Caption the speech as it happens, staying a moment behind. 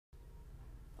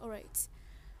Alright,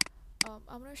 I'm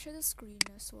gonna share the screen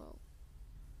as well.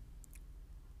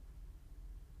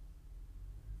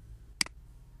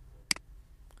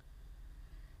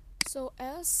 So,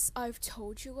 as I've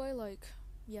told you guys, like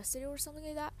yesterday or something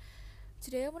like that,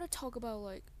 today I'm gonna talk about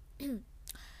like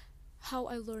how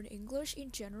I learn English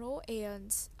in general,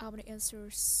 and I'm gonna answer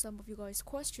some of you guys'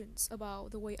 questions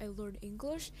about the way I learn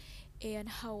English and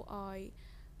how I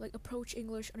like approach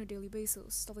English on a daily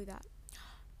basis, stuff like that.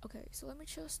 Okay, so let me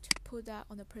just put that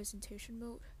on the presentation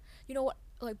mode. You know what?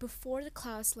 Like before the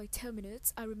class, like 10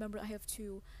 minutes, I remember I have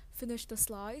to finish the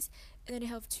slides and then I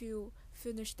have to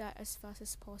finish that as fast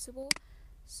as possible.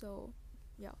 So,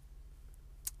 yeah.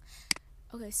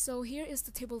 Okay, so here is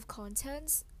the table of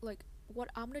contents. Like what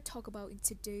I'm gonna talk about in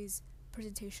today's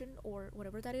presentation or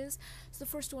whatever that is. So the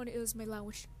first one is my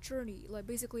language journey. Like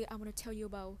basically, I'm gonna tell you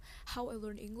about how I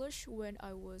learned English when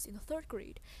I was in the third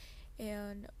grade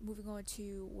and moving on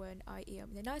to when I am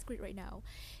in the ninth grade right now.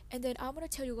 And then I'm gonna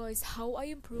tell you guys how I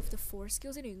improved the four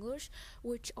skills in English,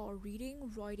 which are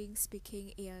reading, writing,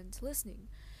 speaking, and listening.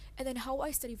 And then how I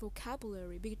study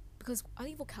vocabulary because I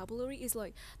think vocabulary is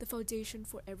like the foundation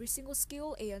for every single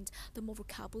skill, and the more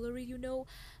vocabulary you know,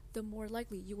 the more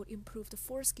likely you would improve the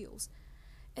four skills.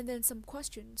 And then some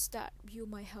questions that you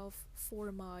might have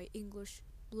for my English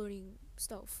learning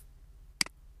stuff.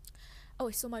 Oh,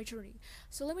 so my journey.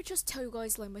 So let me just tell you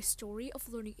guys like my story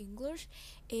of learning English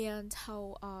and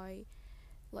how I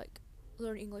like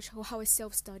learn English, how I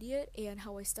self-study it and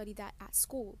how I study that at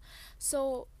school.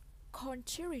 So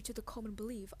contrary to the common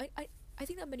belief, I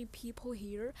think that many people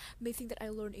here may think that I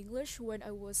learned English when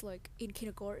I was like in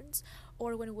kindergartens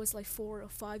or when I was like 4 or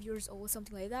 5 years old,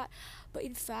 something like that. But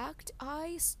in fact,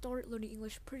 I started learning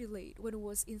English pretty late. When I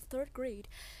was in third grade,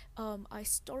 I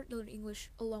started learning English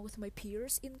along with my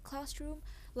peers in classroom,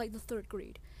 like the third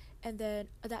grade. And then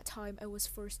at that time, I was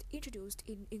first introduced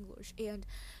in English. And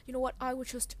you know what? I was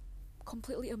just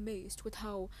completely amazed with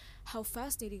how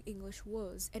fascinating English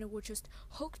was, and I was just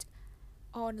hooked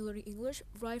on learning English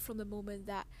right from the moment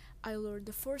that I learned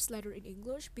the first letter in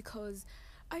English because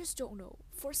I just don't know.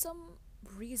 For some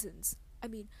reasons, I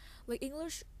mean, like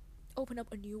English opened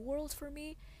up a new world for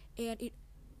me, and it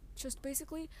just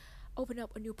basically open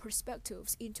up a new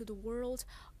perspectives into the world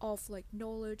of like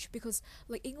knowledge, because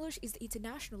like English is the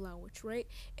international language, right?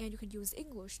 And you can use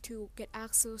English to get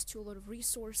access to a lot of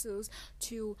resources,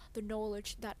 to the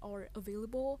knowledge that are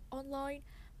available online,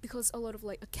 because a lot of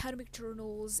like academic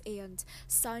journals and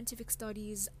scientific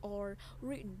studies are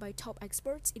written by top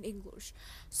experts in English.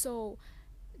 So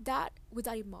that with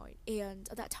that in mind, and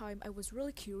at that time I was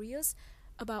really curious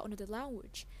about another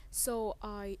language, so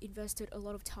I invested a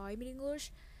lot of time in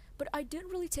English. But I didn't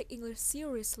really take English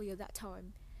seriously at that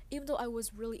time, even though I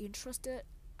was really interested.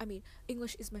 I mean,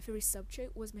 English is my favorite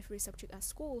subject, was my favorite subject at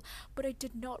school, but I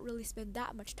did not really spend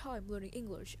that much time learning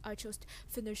English. I just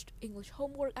finished English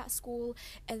homework at school,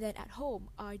 and then at home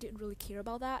I didn't really care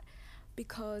about that,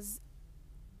 because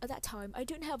at that time I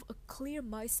didn't have a clear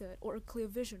mindset or a clear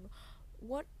vision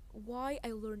what why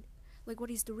I learned, like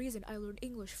what is the reason I learned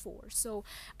English for. So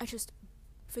I just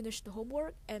finished the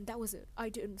homework and that was it. I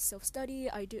didn't self study,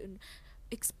 I didn't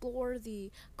explore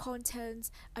the contents,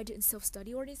 I didn't self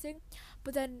study or anything.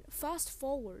 But then fast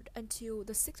forward until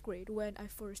the sixth grade when I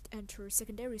first entered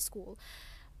secondary school.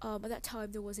 At that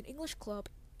time there was an English club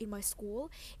in my school,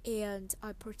 and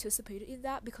I participated in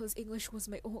that because English was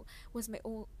the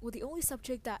only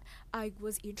subject that I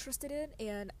was interested in,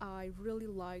 and I really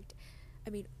liked. I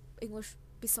mean, English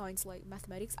besides like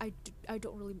mathematics. I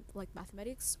don't really like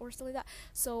mathematics or stuff like that.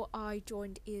 So I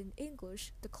joined in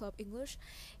English, the club English,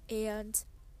 and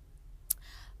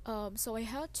so I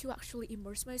had to actually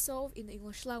immerse myself in the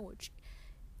English language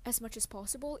as much as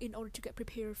possible in order to get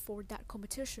prepared for that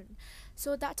competition.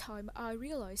 So at that time, I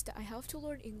realized that I have to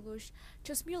learn English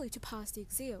just merely to pass the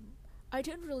exam. I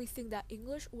didn't really think that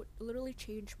English would literally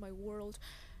change my world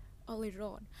later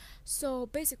on. So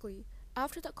basically,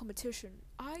 after that competition,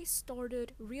 I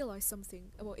started realize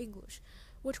something about English,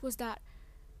 which was that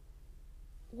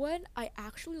when I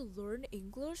actually learn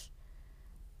English,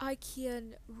 I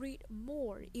can read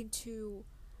more into.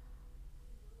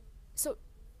 So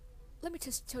let me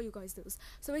just tell you guys this.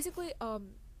 So basically,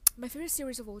 my favorite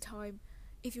series of all time,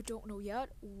 if you don't know yet,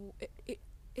 it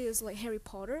is like Harry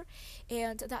Potter,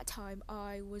 and at that time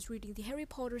I was reading the Harry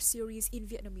Potter series in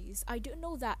Vietnamese. I didn't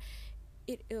know that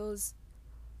it is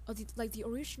like the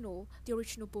original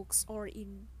books are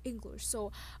in English.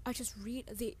 So I just read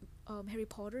the Harry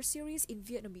Potter series in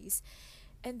Vietnamese,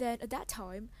 and then at that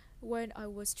time when I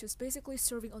was just basically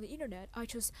surfing on the internet, I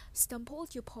just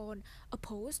stumbled upon a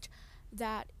post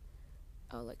that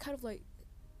like kind of like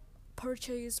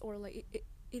purchase or like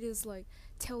it is like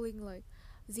telling like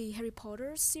the Harry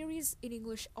Potter series in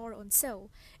English are on sale,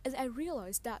 and I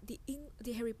realized that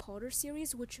the Harry Potter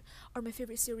series, which are my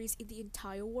favorite series in the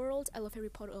entire world, I love Harry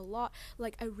Potter a lot.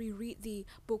 Like I reread the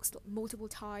books multiple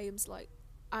times. Like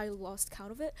I lost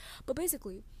count of it. But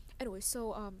basically, anyway,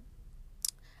 so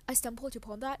I stumbled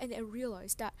upon that, and I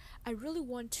realized that I really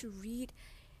want to read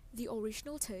the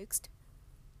original text,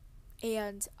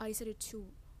 and I decided to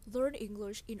learn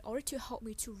English in order to help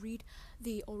me to read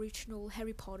the original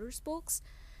Harry Potter's books.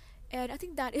 And I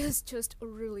think that is just a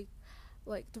really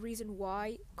like the reason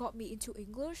why got me into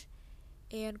English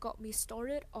and got me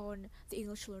started on the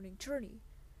English learning journey.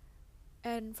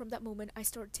 And from that moment I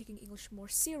started taking English more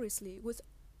seriously with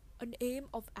an aim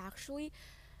of actually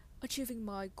achieving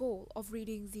my goal of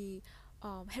reading the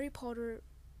Harry Potter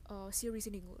series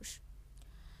in English.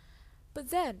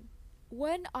 But then,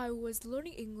 when I was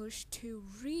learning English to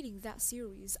reading that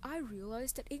series, I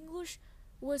realized that English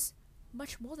was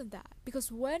much more than that.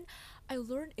 Because when I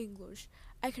learn English,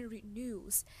 I can read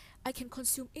news, I can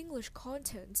consume English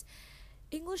content.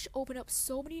 English opened up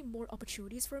so many more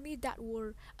opportunities for me that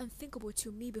were unthinkable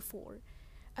to me before.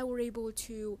 I were able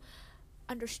to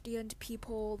understand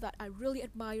people that I really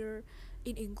admire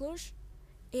in English,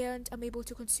 and I'm able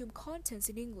to consume contents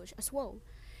in English as well.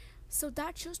 So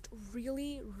that just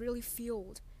really, really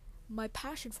fueled my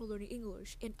passion for learning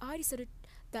English, and I decided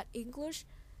that English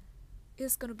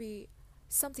is gonna be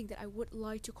something that I would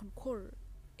like to conquer.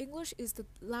 English is the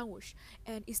language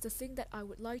and is the thing that I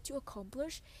would like to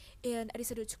accomplish, and I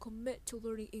decided to commit to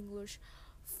learning English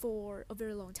for a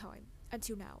very long time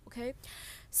until now, okay?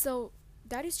 So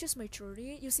that is just my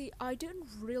journey. You see, I didn't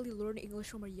really learn English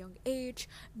from a young age.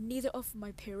 Neither of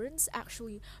my parents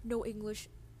actually know English,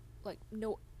 like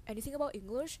know anything about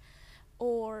English,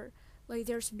 or like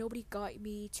there's nobody guide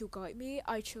me.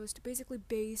 I just basically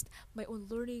based my own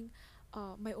learning,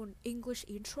 my own English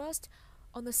interest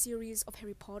on the series of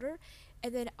Harry Potter,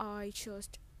 and then I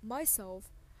just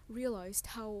myself realized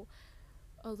how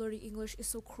learning English is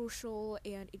so crucial,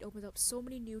 and it opened up so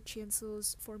many new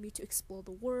chances for me to explore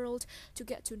the world, to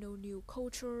get to know new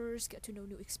cultures, get to know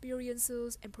new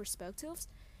experiences and perspectives,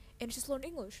 and just learn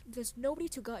English. There's nobody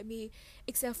to guide me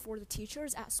except for the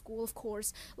teachers at school, of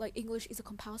course. Like English is a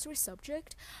compulsory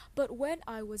subject, but when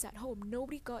I was at home,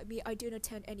 nobody guided me. I didn't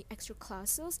attend any extra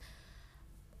classes,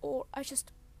 or I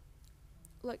just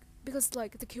like because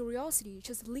like the curiosity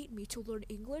just lead me to learn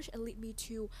English and lead me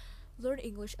to learn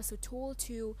English as a tool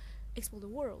to explore the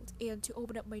world and to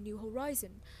open up my new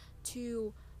horizon,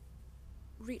 to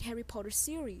read Harry Potter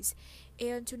series,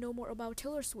 and to know more about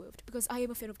Taylor Swift because I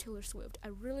am a fan of Taylor Swift. I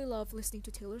really love listening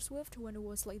to Taylor Swift when I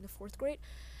was like in the fourth grade.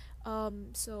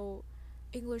 So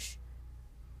English,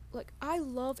 like I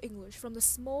love English from the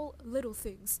small little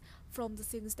things, from the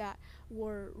things that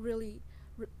were really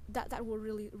that were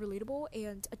really relatable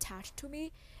and attached to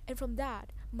me, and from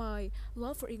that my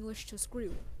love for English just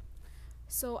grew.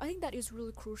 So I think that is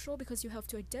really crucial because you have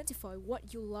to identify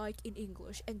what you like in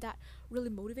English, and that really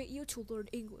motivate you to learn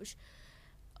English.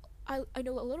 I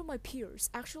know a lot of my peers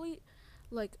actually,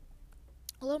 like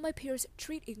a lot of my peers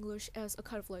treat English as a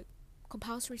kind of like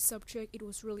compulsory subject. It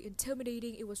was really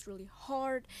intimidating, it was really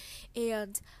hard,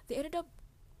 and they ended up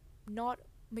not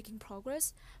making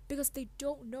progress because they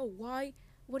don't know why,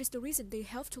 what is the reason they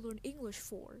have to learn English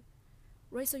for,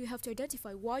 right? So you have to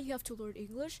identify why you have to learn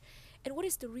English and what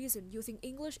is the reason you think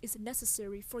English is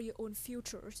necessary for your own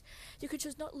futures. You can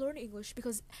just not learn English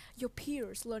because your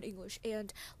peers learn English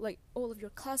and like all of your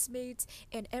classmates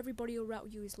and everybody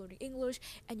around you is learning English,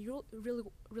 and you really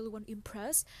want to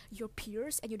impress your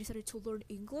peers and you decided to learn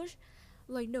English.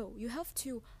 Like no, you have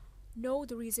to know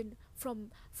the reason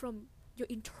from your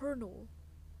internal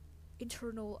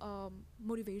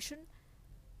motivation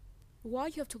why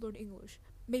you have to learn English.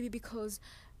 Maybe because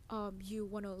you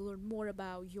want to learn more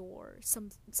about your some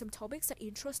topics that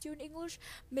interest you in English.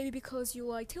 Maybe because you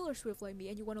like Taylor Swift like me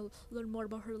and you want to learn more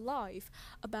about her life,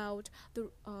 about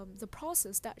the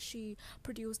process that she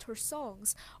produced her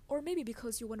songs, or maybe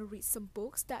because you want to read some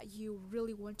books that you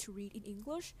really want to read in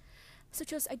English. So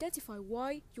just identify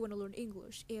why you want to learn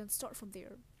English and start from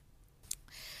there.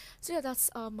 So yeah, that's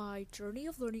my journey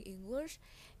of learning English,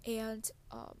 and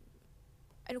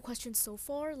any questions so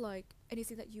far? Like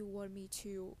anything that you want me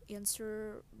to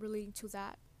answer relating to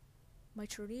that, my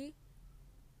journey,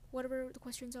 whatever the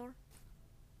questions are.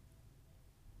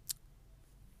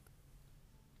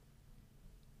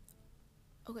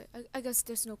 Okay, I guess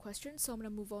there's no question, so I'm gonna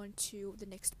move on to the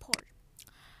next part.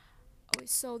 Okay,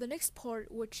 so the next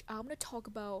part, which I'm gonna talk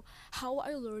about how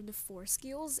I learned the four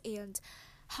skills and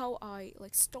how I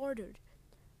like started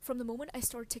from the moment I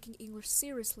started taking English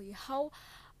seriously, how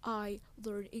I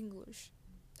learn English.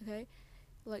 Okay,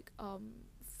 like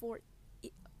for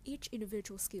e- each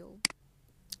individual skill.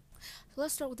 So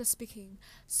let's start with the speaking.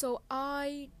 So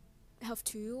I have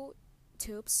two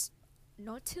tips.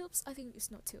 Not tips, I think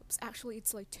it's not tips. Actually,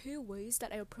 it's like two ways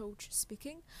that I approach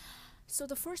speaking. So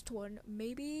the first one,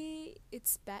 maybe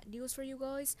it's bad news for you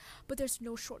guys, but there's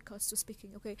no shortcuts to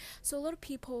speaking, okay? So a lot of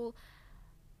people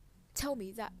tell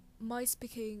me that my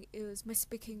speaking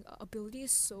ability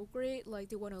is so great, like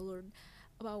they want to learn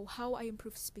about how I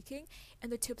improve speaking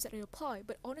and the tips that I apply.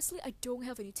 But honestly, I don't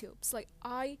have any tips. Like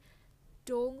I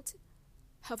don't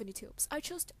have any tips. I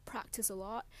just practice a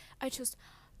lot. I just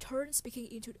turn speaking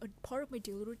into a part of my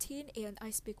daily routine and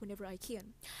I speak whenever I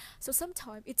can. So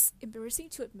sometimes it's embarrassing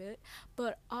to admit,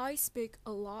 but I speak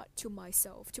a lot to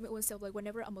myself, to my own self. Like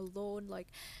whenever I'm alone, like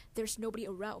there's nobody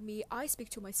around me, I speak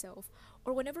to myself.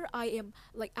 Or whenever I am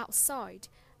like outside,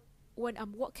 when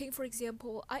I'm walking, for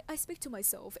example, I speak to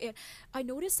myself, and I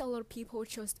notice a lot of people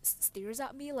just stares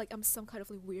at me like I'm some kind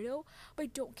of like weirdo, but I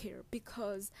don't care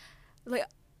because like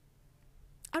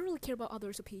I don't really care about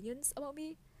others' opinions about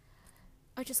me.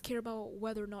 I just care about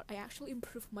whether or not I actually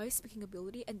improve my speaking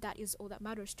ability, and that is all that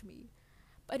matters to me.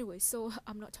 But anyway, so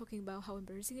I'm not talking about how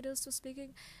embarrassing it is to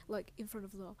speaking, like in front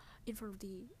of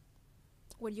the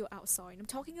when you're outside. I'm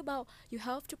talking about you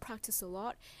have to practice a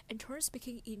lot and turn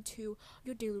speaking into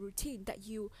your daily routine that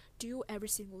you do every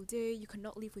single day. You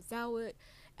cannot live without it.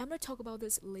 I'm gonna talk about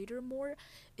this later more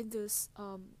in this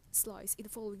slides, in the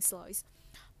following slides.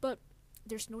 But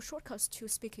there's no shortcuts to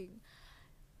speaking.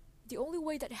 The only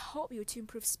way that help you to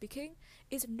improve speaking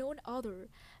is none other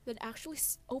than actually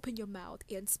open your mouth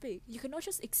and speak. You cannot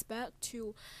just expect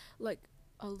to like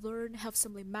learn, have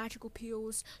some like magical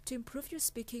pills to improve your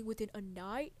speaking within a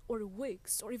night or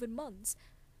weeks or even months.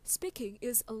 Speaking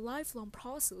is a lifelong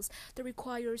process that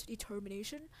requires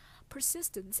determination,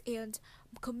 persistence, and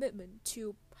commitment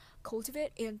to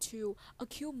cultivate and to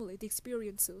accumulate the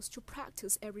experiences to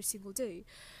practice every single day.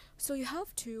 So you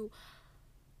have to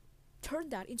turn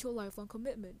that into a lifelong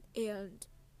commitment and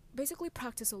basically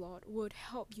practice a lot would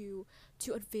help you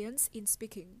to advance in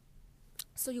speaking.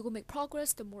 So you will make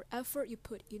progress the more effort you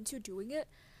put into doing it.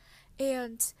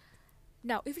 And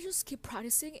now, if you just keep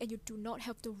practicing and you do not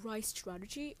have the right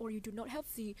strategy or you do not have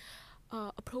the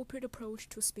appropriate approach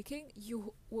to speaking,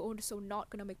 you will also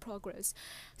not gonna make progress.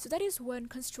 So that is when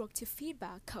constructive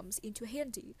feedback comes into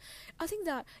handy. I think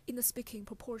that in the speaking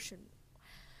proportion,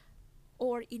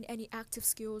 or in any active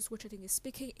skills, which I think is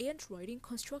speaking and writing,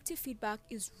 constructive feedback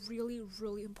is really,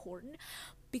 really important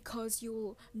because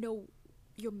you'll know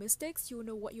your mistakes, you'll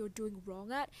know what you're doing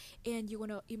wrong at, and you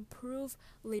wanna improve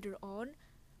later on.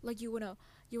 Like you wanna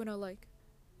like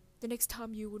the next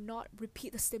time you will not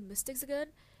repeat the same mistakes again,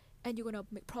 and you're gonna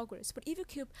make progress. But if you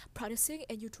keep practicing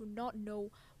and you do not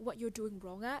know what you're doing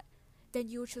wrong at, then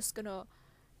you're just gonna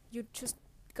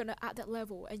at that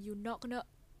level and you're not gonna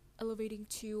elevating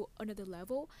to another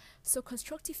level. So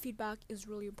constructive feedback is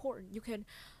really important. You can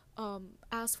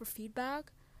ask for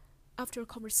feedback after a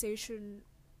conversation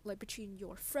like between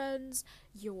your friends,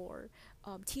 your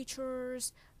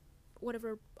teachers,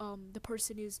 whatever the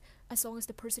person is, as long as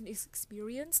the person is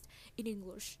experienced in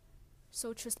English.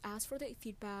 So just ask for the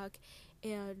feedback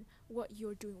and what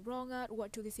you're doing wrong at,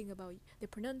 what do they think about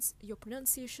your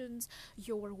pronunciations,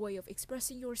 your way of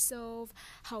expressing yourself,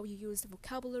 how you use the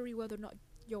vocabulary, whether or not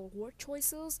your word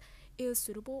choices is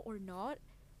suitable or not,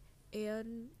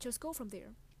 and just go from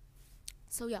there.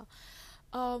 So yeah,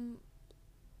 um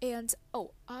and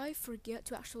oh, I forget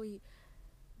to actually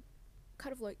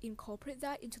kind of like incorporate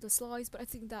that into the slides, but I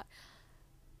think that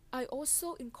I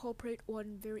also incorporate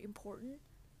one very important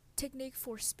technique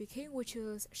for speaking, which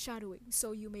is shadowing.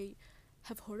 So you may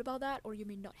have heard about that or you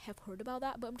may not have heard about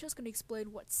that, but I'm just going to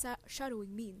explain what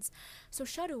shadowing means. So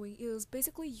shadowing is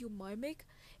basically you mimic,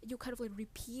 you kind of like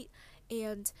repeat,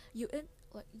 and you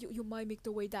mimic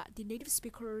the way that the native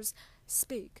speakers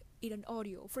speak in an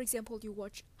audio. For example, you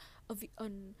watch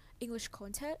an English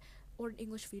content or an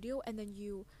English video, and then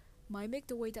you mimic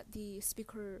the way that the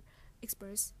speaker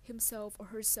express himself or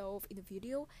herself in the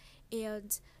video,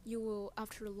 and you will,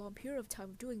 after a long period of time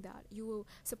of doing that, you will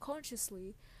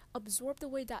subconsciously absorb the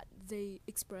way that they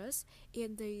express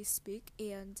and they speak,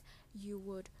 and you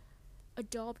would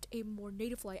adopt a more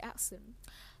native-like accent.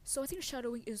 So I think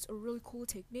shadowing is a really cool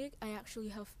technique. I actually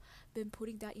have been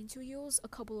putting that into use a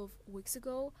couple of weeks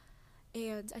ago,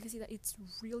 and I can see that it's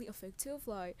really effective.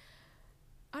 Like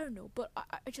I don't know, but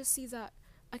I just see that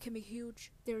I can make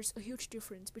there's a huge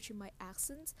difference between my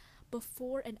accents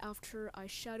before and after I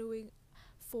shadowing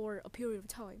for a period of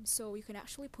time. So you can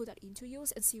actually put that into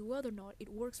use and see whether or not it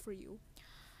works for you.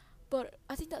 But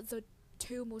I think that the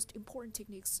two most important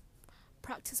techniques: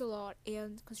 practice a lot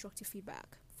and constructive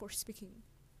feedback for speaking.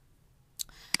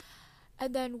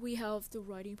 And then we have the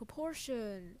writing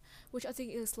proportion, which I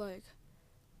think is like,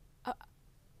 uh,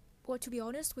 well, to be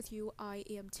honest with you, I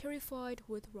am terrified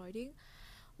with writing.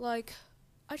 Like,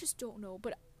 I just don't know.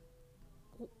 But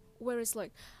whereas,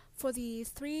 like, for the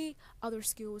three other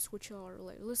skills, which are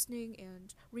like listening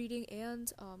and reading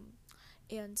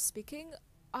and speaking,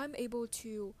 I'm able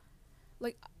to,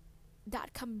 like,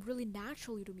 that come really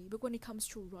naturally to me. But when it comes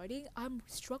to writing, I'm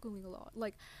struggling a lot.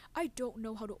 Like, I don't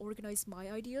know how to organize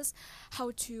my ideas,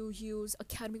 how to use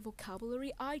academic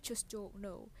vocabulary. I just don't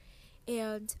know.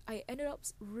 And I ended up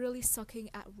really sucking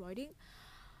at writing.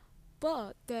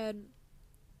 But then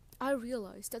I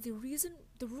realized that the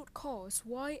root cause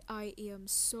why I am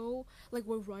so, like,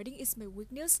 why writing is my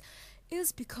weakness,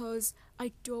 is because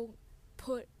I don't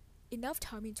put enough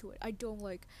time into it. I don't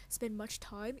like spend much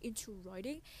time into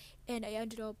writing, and I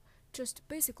ended up just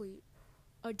basically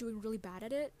doing really bad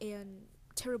at it and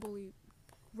terribly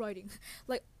writing.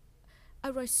 Like,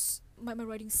 my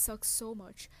writing sucks so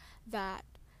much that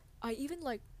I even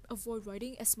like avoid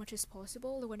writing as much as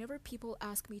possible. Like, whenever people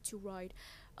ask me to write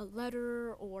a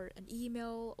letter or an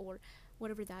email or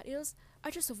whatever that is, I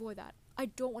just avoid that. I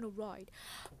don't want to write.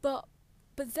 But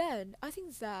then I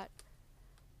think that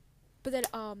but then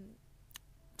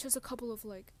just a couple of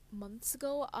like months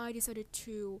ago, I decided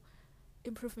to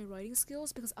improve my writing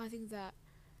skills, because I think that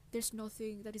there's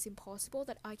nothing that is impossible,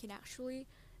 that I can actually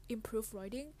improve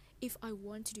writing if I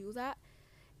want to do that.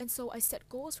 And so I set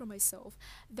goals for myself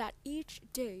that each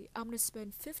day I'm gonna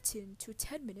spend 15 to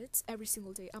 10 minutes every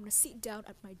single day. I'm gonna sit down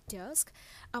at my desk,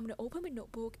 I'm gonna open my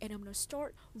notebook, and I'm gonna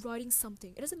start writing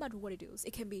something. It doesn't matter what it is.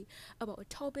 It can be about a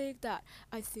topic that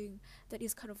I think that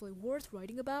is kind of like worth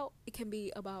writing about. It can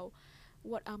be about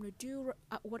what I'm gonna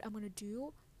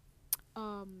do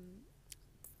um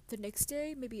the next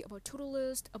day, maybe about to-do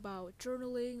list, about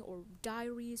journaling or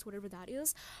diaries, whatever that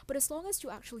is. But as long as you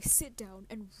actually sit down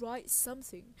and write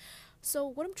something. So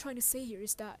what I'm trying to say here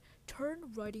is that turn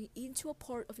writing into a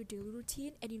part of your daily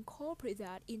routine and incorporate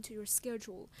that into your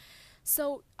schedule.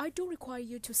 So I don't require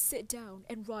you to sit down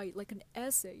and write like an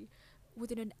essay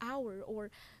within an hour,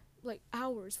 or like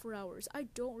hours for hours. I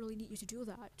don't really need you to do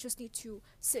that. Just need to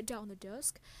sit down on the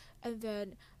desk and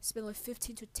then spend like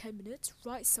 15 to 10 minutes,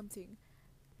 write something.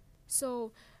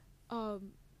 So,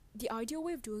 the ideal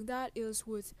way of doing that is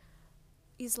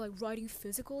like writing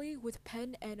physically with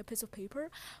pen and a piece of paper.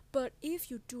 But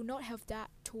if you do not have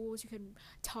that tools, you can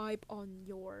type on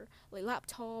your like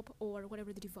laptop or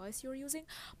whatever the device you're using.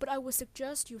 But I would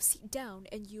suggest you sit down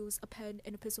and use a pen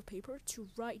and a piece of paper to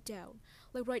write down,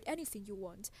 like write anything you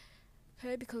want.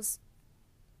 Okay, because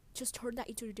just turn that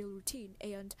into your daily routine,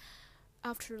 and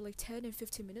after like 10 and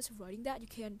 15 minutes of writing that, you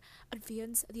can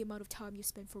advance the amount of time you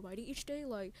spend for writing each day.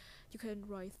 Like, you can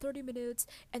write 30 minutes,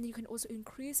 and then you can also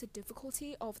increase the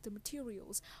difficulty of the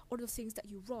materials or the things that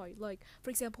you write. Like, for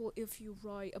example, if you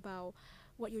write about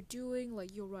what you're doing,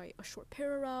 like you'll write a short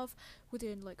paragraph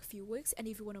within like a few weeks, and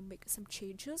if you want to make some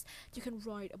changes, you can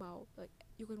write about like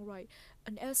you can write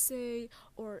an essay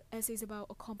or essays about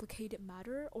a complicated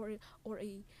matter, or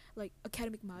a like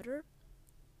academic matter.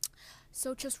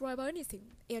 So just write about anything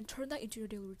and turn that into your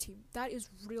daily routine. That is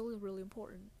really, really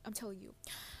important, I'm telling you.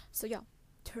 So yeah,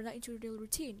 turn that into your daily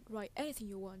routine. Write anything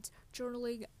you want.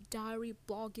 Journaling, diary,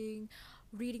 blogging,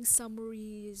 reading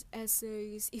summaries,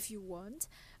 essays if you want.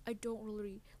 I don't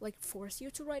really like force you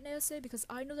to write an essay, because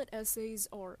I know that essays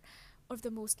are of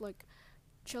the most like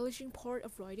challenging part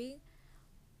of writing.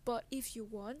 But if you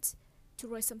want to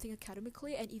write something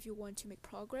academically, and if you want to make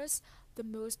progress the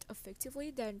most effectively,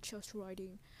 then just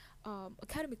writing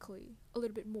academically a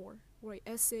little bit more. Write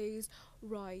essays,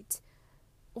 write,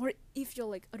 or if you're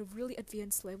like at a really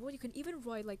advanced level, you can even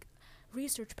write like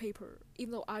research paper.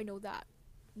 Even though I know that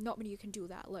not many you can do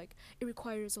that. Like, it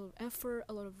requires a lot of effort,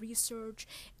 a lot of research,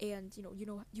 and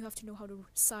you have to know how to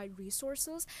cite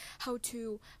resources, how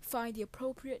to find the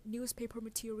appropriate newspaper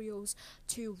materials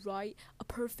to write a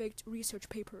perfect research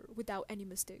paper without any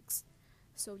mistakes.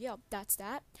 So yeah, that's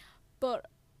that. But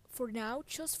for now,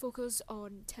 just focus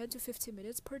on 10 to 15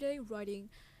 minutes per day writing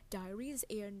diaries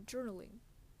and journaling.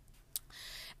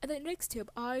 And the next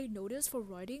tip I noticed for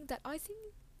writing, that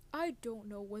I don't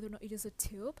know whether or not it is a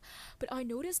tip, but I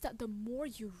noticed that the more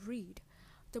you read,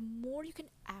 the more you can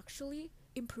actually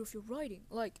improve your writing.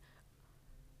 Like,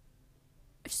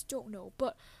 I just don't know,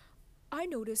 but I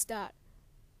noticed that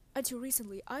until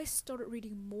recently I started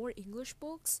reading more English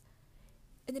books,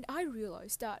 and then I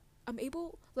realized that I'm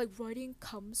able, like, writing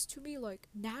comes to me like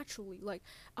naturally, like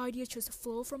ideas just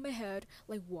flow from my head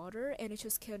like water, and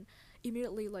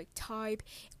immediately like type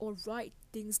or write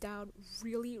things down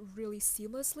really, really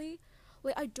seamlessly.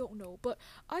 Like I don't know, but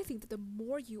I think that the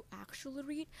more you actually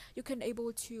read, you'll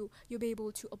be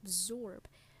able to absorb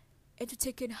and to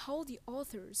take in how the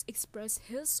authors express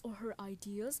his or her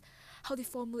ideas, how they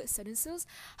formulate sentences,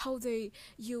 how they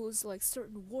use like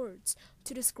certain words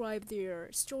to describe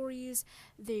their stories,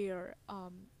 their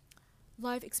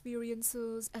life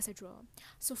experiences, etc.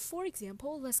 So, for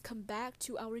example, let's come back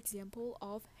to our example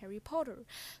of Harry Potter.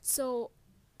 So,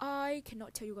 I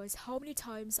cannot tell you guys how many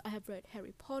times I have read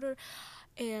Harry Potter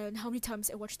and how many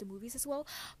times I watched the movies as well,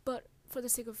 but for the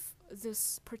sake of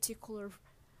this particular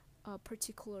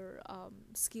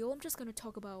skill, I'm just gonna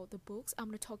talk about the books. I'm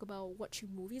gonna talk about watching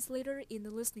movies later in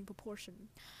the listening proportion.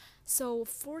 So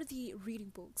for the reading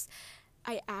books,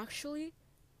 I actually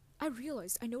I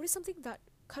realized I noticed something that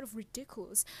kind of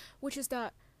ridiculous, which is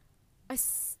that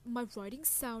my writings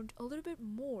sound a little bit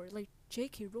more like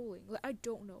J.K. Rowling. Like I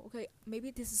don't know. Okay,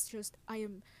 maybe this is just I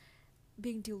am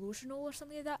being delusional or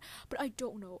something like that, but I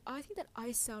don't know. I think that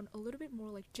I sound a little bit more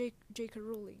like J.K.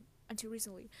 Rowling until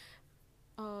recently.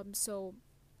 So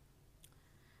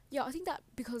yeah, I think that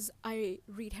because I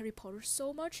read Harry Potter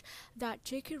so much, that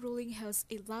J.K. Rowling has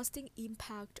a lasting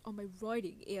impact on my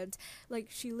writing, and like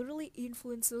she literally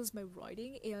influences my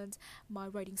writing and my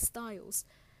writing styles.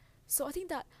 So I think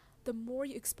that the more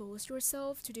you expose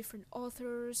yourself to different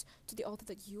authors, to the author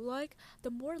that you like, the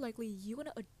more likely you're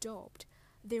gonna adopt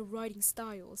their writing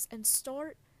styles and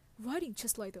start writing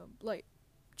just like them. Like,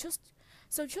 just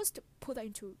just to put that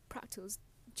into practice,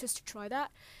 just to try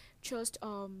that, just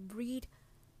read.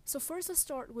 So first, let's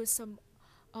start with some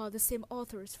the same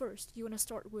authors first. You wanna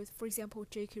start with, for example,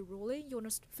 J.K. Rowling. You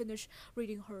wanna finish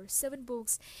reading her 7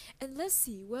 books, and let's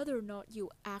see whether or not you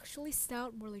actually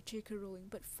sound more like J.K. Rowling.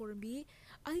 But for me,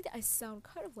 I think that I sound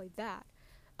kind of like that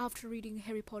after reading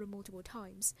Harry Potter multiple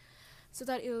times. So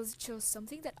that is just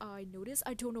something that I noticed.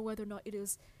 I don't know whether or not it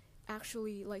is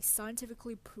actually like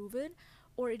scientifically proven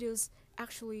or it is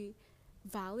actually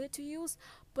valid to use,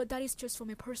 but that is just from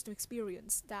my personal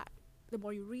experience that the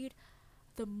more you read,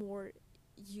 the more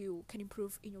you can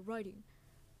improve in your writing.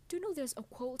 Do you know there's a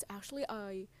quote actually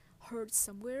I heard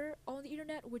somewhere on the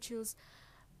internet, which is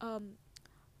um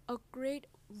a great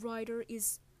writer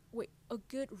is wait a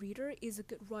good reader is a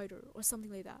good writer, or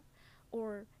something like that,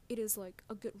 or it is like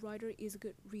a good writer is a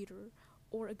good reader,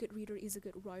 or a good reader is a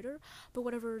good writer, but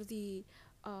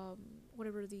um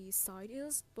whatever the side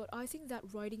is. But I think that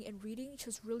writing and reading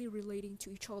just really relating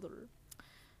to each other.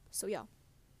 So yeah.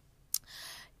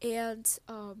 And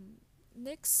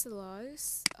next slide,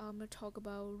 I'm gonna talk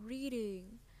about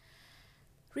reading.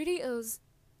 Reading is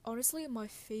honestly my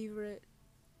favorite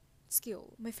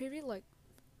skill, my favorite like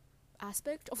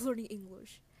aspect of learning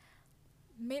English.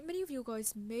 Many of you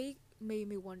guys may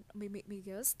make me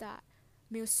guess that,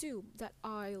 may assume that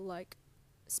I like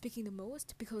speaking the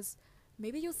most, because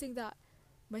maybe you think that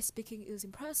my speaking is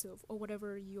impressive or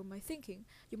whatever you might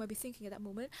be thinking at that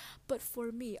moment. But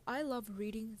for me, I love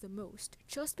reading the most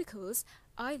just because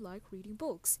I like reading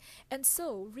books. And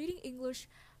so reading English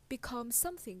becomes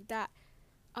something that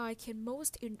I can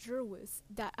most endure with,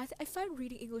 that I find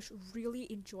reading English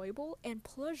really enjoyable and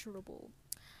pleasurable.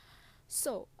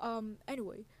 So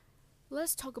anyway,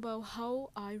 let's talk about how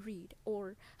I read,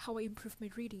 or how I improve my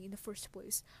reading in the first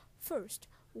place. First,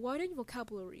 widen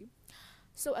vocabulary.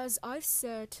 So as I've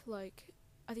said, like,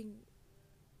 I think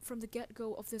from the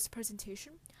get-go of this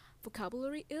presentation,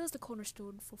 vocabulary is the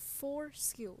cornerstone for 4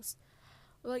 skills.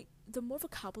 Like, the more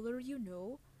vocabulary you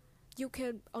know, you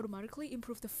can automatically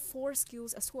improve the 4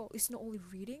 skills as well. It's not only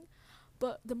reading,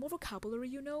 but the more vocabulary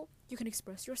you know, you can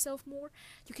express yourself more,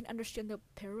 you can understand the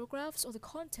paragraphs or the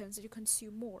contents that you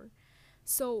consume more.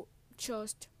 So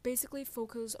just basically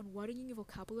focus on widening your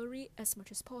vocabulary as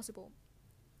much as possible.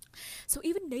 So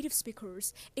even native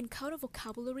speakers encounter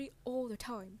vocabulary all the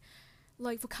time.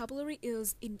 Like, vocabulary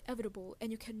is inevitable and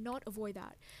you cannot avoid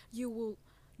that. You will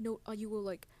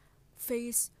like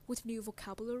face with new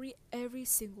vocabulary every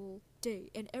single day,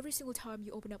 and every single time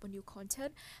you open up a new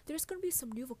content, there's going to be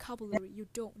some new vocabulary you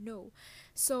don't know.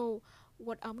 So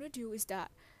what I'm going to do is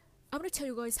that I'm going to tell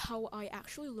you guys how I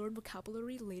actually learn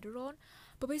vocabulary later on,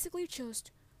 but basically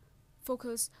just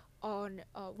focus on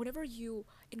whenever you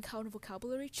encounter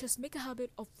vocabulary, just make a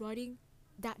habit of writing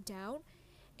that down,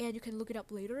 and you can look it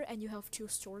up later, and you have to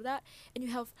store that, and you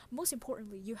have, most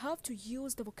importantly, you have to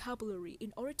use the vocabulary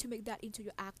in order to make that into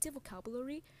your active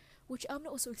vocabulary, which I'm going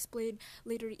to also explain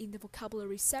later in the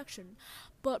vocabulary section.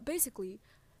 But basically,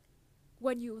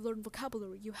 when you learn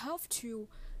vocabulary, you have to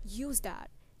use that.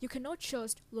 You cannot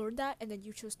just learn that and then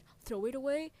you just throw it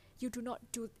away. You do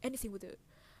not do anything with it.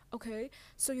 Okay,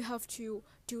 so you have to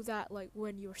do that like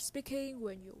when you're speaking,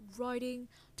 when you're writing,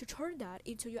 to turn that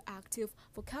into your active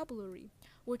vocabulary,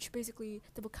 which basically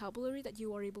the vocabulary that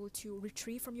you are able to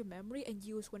retrieve from your memory and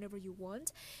use whenever you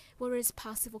want. Whereas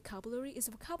passive vocabulary is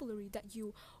a vocabulary that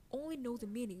you only know the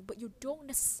meaning, but you don't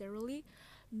necessarily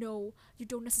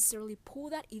pull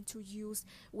that into use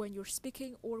when you're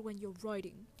speaking or when you're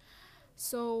writing.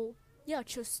 So yeah,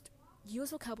 just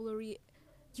use vocabulary,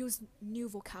 use new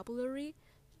vocabulary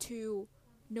to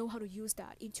know how to use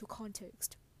that into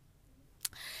context.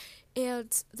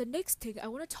 And the next thing I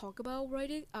want to talk about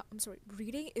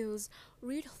reading is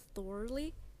read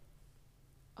thoroughly.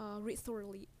 Read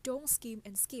thoroughly. Don't skim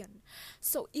and scan.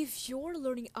 So if you're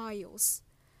learning IELTS,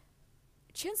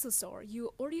 chances are you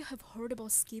already have heard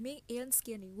about skimming and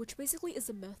scanning, which basically is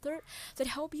a method that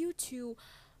help you to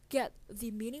get the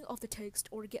meaning of the text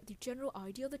or get the general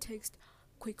idea of the text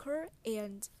quicker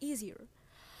and easier.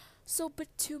 So, but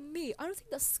to me, I don't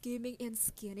think that skimming and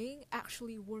scanning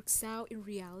actually works out in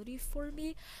reality for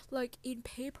me. Like in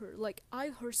paper, like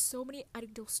I've heard so many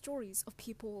anecdotal stories of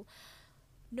people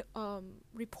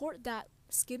report that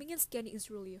skimming and scanning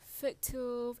is really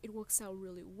effective, it works out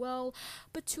really well.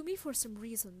 But to me, for some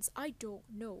reasons, I don't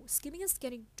know. Skimming and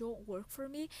scanning don't work for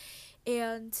me,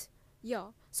 and yeah.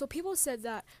 So people said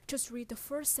that just read the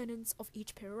first sentence of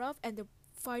each paragraph and the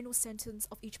final sentence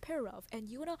of each paragraph, and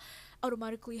you're gonna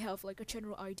automatically have like a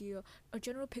general idea, a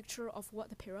general picture of what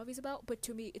the paragraph is about. But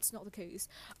to me, it's not the case.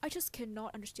 I just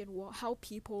cannot understand how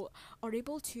people are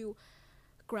able to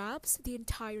grasp the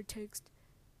entire text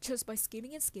just by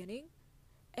skimming and scanning,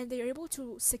 and they are able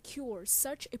to secure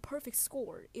such a perfect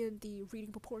score in the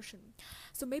reading proportion.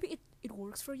 So maybe it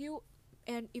works for you,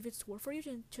 and if it's work for you,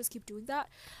 then just keep doing that.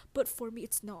 But for me,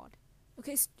 it's not.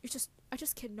 Okay, it's just I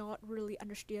just cannot really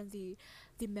understand the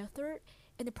method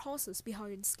and the process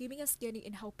behind skimming and scanning,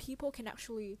 and how people can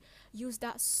actually use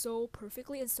that so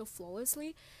perfectly and so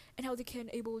flawlessly, and how they can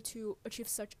able to achieve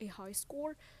such a high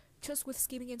score just with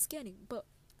skimming and scanning. But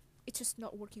it's just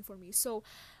not working for me. So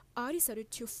I decided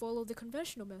to follow the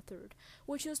conventional method,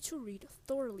 which is to read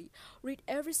thoroughly, read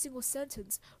every single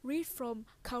sentence, read from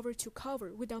cover to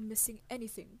cover without missing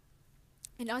anything.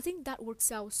 And I think that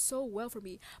works out so well for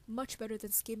me, much better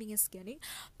than skimming and scanning,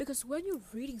 because when you're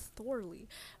reading thoroughly,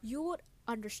 you would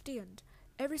understand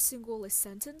every single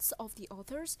sentence of the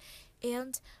authors,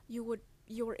 and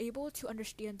you're able to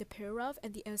understand the paragraph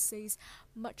and the essays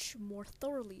much more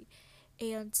thoroughly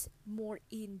and more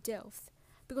in depth.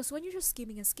 Because when you're just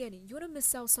skimming and scanning, you're gonna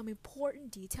miss out some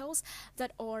important details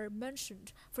that are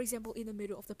mentioned, for example, in the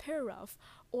middle of the paragraph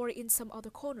or in some other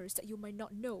corners that you might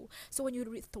not know. So when you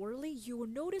read thoroughly, you will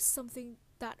notice something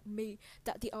that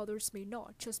the others may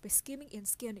not, just by skimming and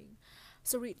scanning.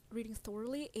 So reading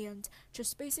thoroughly and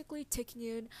just basically taking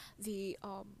in the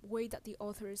way that the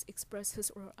authors express his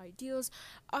or her ideas,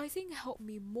 I think helped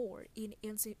me more in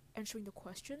answering the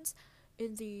questions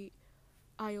in the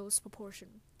IELTS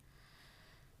proportion.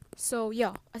 So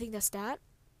yeah, I think that's that.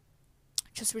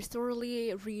 Just read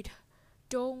thoroughly,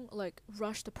 don't like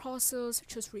rush the process,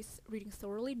 just reading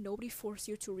thoroughly. Nobody force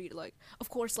you to read, like of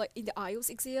course like in the IELTS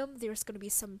exam there's gonna be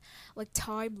some like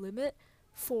time limit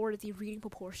for the reading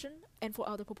proportion and for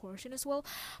other proportion as well.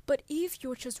 But if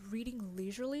you're just reading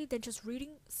leisurely, then just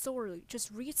reading thoroughly,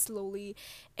 just read slowly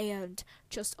and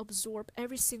just absorb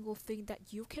every single thing that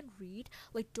you can read.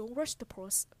 Like don't rush the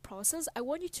process. I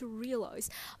want you to realize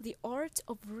the art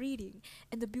of reading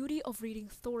and the beauty of reading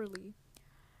thoroughly.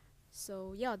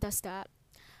 So yeah, that's that.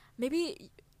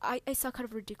 Maybe I sound kind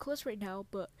of ridiculous right now,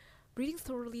 but reading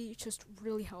thoroughly just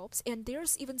really helps. And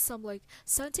there's even some like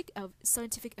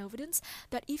scientific evidence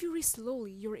that if you read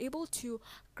slowly, you're able to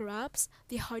grasp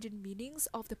the hidden meanings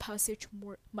of the passage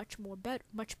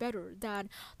much better than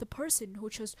the person who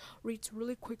just reads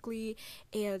really quickly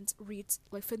and reads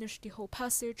like finish the whole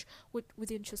passage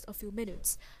within just a few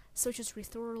minutes. So just read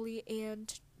thoroughly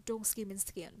and don't skim and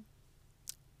scan.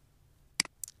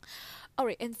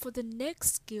 Alright, and for the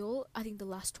next skill, I think the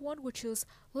last one, which is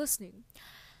listening.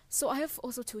 So I have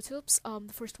also two tips.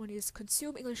 The first one is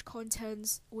consume English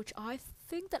contents, which I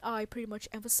think that I pretty much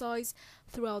emphasize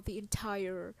throughout the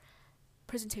entire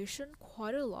presentation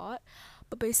quite a lot.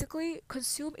 But basically,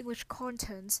 consume English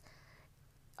contents.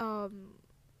 Um,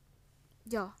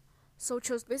 yeah. So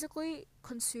just basically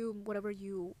consume whatever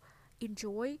you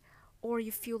enjoy or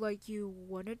you feel like you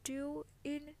wanna do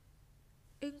in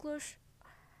English.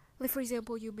 Like for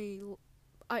example,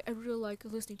 I really like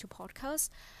listening to podcasts.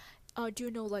 Do you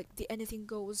know like the Anything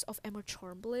Goes of Emma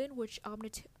Chamberlain, which I'm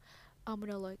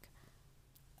gonna like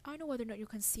I don't know whether or not you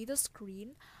can see the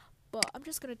screen, but I'm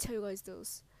just gonna tell you guys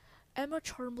this. Emma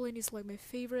Chamberlain is like my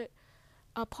favorite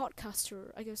a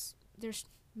podcaster. I guess there's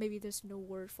no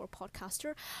word for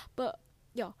podcaster, but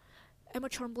yeah, Emma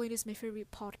Chamberlain is my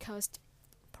favorite podcast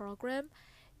program,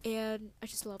 and I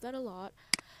just love that a lot.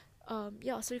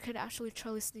 Yeah, so you can actually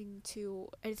try listening to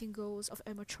Anything Goes of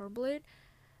Emma Chamberlain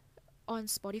on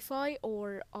Spotify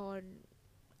or on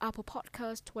Apple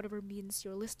Podcast, whatever means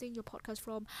you're listening your podcast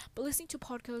from. But listening to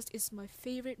podcast is my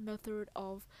favorite method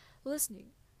of listening,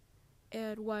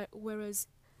 and whereas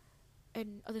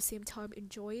and at the same time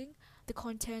enjoying the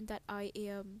content that I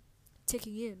am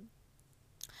taking in.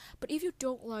 But if you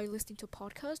don't like listening to a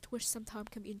podcast, which sometimes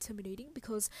can be intimidating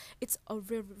because it's a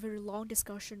very, very long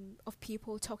discussion of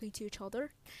people talking to each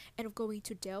other and of going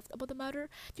into depth about the matter,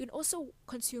 you can also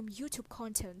consume YouTube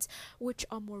content, which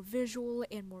are more visual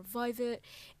and more vivid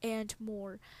and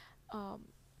more,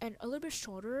 and a little bit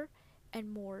shorter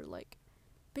and more like,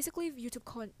 basically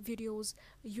YouTube videos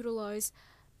utilize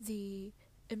the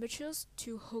images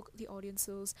to hook the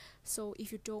audiences. So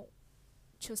if you don't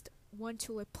just want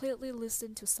to like plainly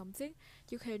listen to something,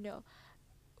 you can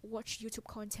watch YouTube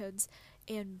contents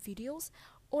and videos,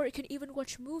 or you can even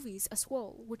watch movies as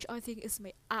well, which I think is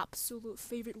my absolute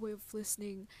favorite way of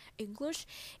listening English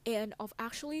and of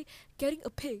actually getting a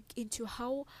peek into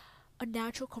how a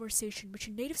natural conversation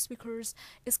between native speakers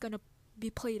is gonna be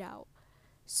played out.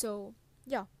 So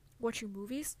yeah, watching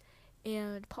movies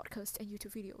and podcasts and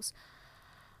YouTube videos.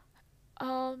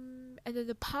 And then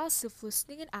the passive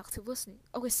listening and active listening.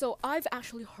 Okay, so I've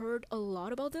actually heard a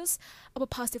lot about this, about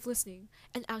passive listening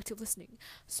and active listening.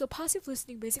 So passive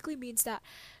listening basically means that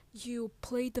you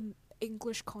play the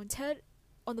English content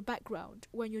on the background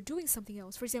when you're doing something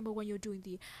else. For example, when you're doing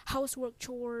the housework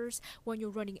chores, when you're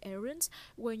running errands,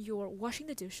 when you're washing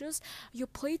the dishes, you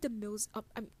play the music.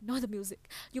 I mean, not the music.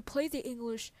 You play the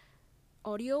English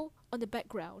audio on the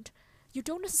background. You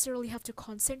don't necessarily have to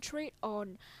concentrate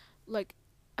on like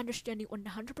understanding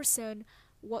 100%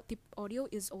 what the audio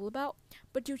is all about,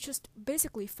 but you just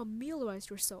basically familiarize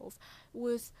yourself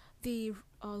with the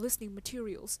listening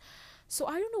materials. So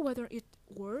I don't know whether it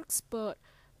works, but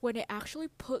when I actually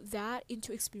put that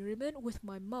into experiment with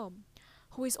my mom,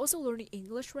 who is also learning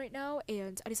English right now,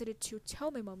 and I decided to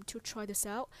tell my mom to try this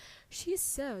out. She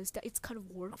says that it's kind of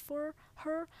work for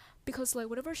her because like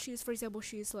whenever she's, for example,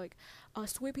 she's like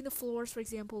sweeping the floors, for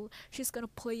example, she's gonna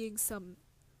playing some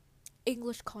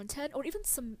English content or even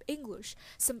some English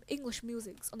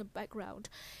musics on the background,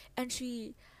 and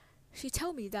she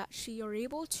tell me that she are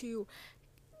able to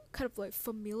kind of like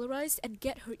familiarize and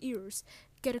get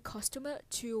accustomed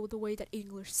to the way that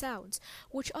English sounds,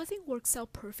 which I think works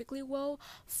out perfectly well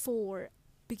for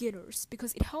beginners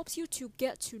because it helps you to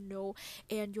get to know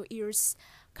and your ears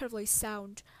kind of like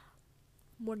sound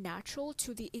more natural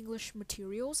to the English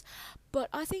materials, but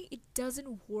I think it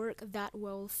doesn't work that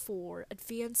well for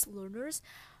advanced learners.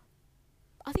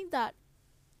 I think that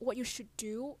what you should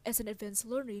do as an advanced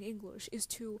learner in English is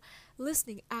to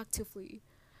listening actively,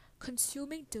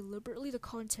 consuming deliberately the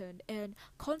content, and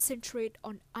concentrate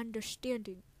on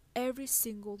understanding every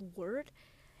single word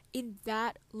in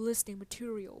that listening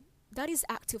material. That is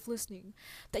active listening,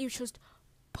 that you just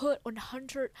put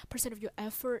 100% of your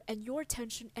effort and your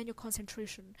attention and your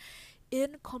concentration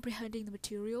in comprehending the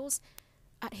materials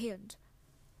at hand.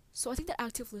 So I think that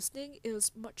active listening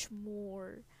is much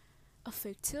more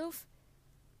effective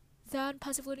than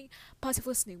passive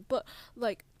listening. But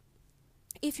like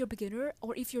if you're a beginner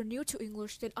or if you're new to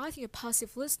English, then I think a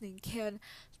passive listening can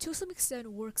to some extent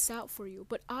works out for you.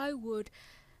 But I would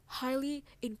highly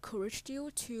encourage you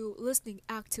to listening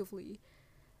actively,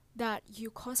 that you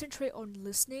concentrate on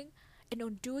listening and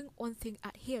on doing one thing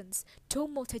at hand.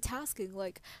 Don't multitasking,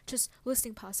 like just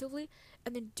listening passively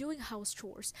and then doing house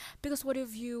chores. Because what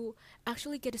if you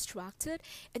actually get distracted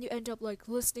and you end up like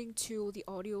listening to the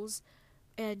audios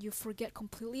and you forget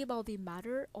completely about the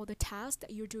matter or the task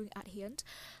that you're doing at hand?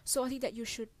 So I think that you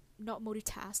should not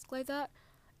multitask like that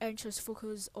and just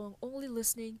focus on only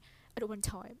listening at one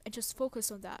time and just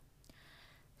focus on that.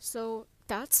 So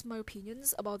that's my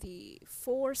opinions about the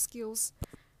four skills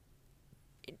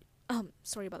in,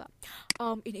 sorry about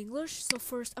that. In English. So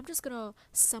first I'm just gonna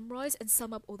summarize and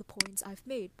sum up all the points I've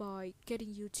made by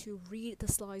getting you to read the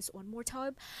slides one more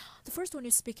time. The first one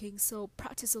is speaking, so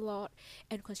practice a lot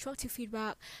and constructive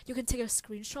feedback. You can take a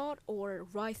screenshot or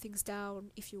write things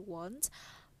down if you want.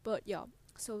 But yeah,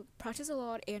 so practice a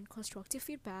lot and constructive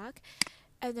feedback.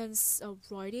 And then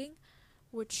writing,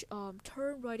 which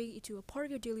turn writing into a part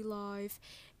of your daily life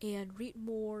and read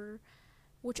more,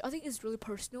 which I think is really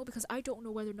personal because I don't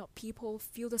know whether or not people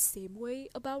feel the same way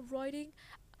about writing.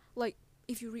 Like,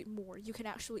 if you read more, you can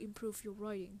actually improve your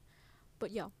writing.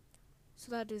 But yeah, so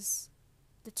that is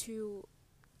the two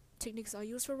techniques I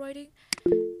use for writing.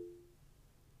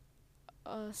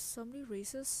 Somebody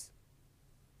raises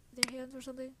their hands or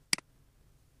something.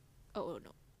 Oh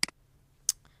no,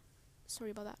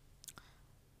 sorry about that.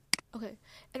 Okay.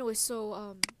 Anyway,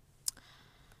 so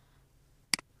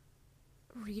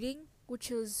reading, which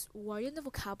is widen the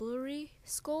vocabulary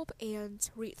scope and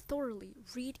read thoroughly,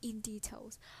 read in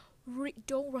details.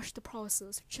 Don't rush the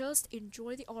process, just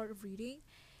enjoy the art of reading,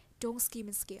 don't skim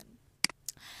and scan.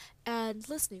 And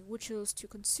listening, which is to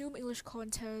consume English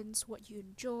content, what you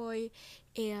enjoy,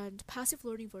 and passive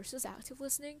learning versus active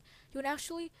listening. You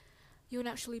can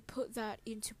actually put that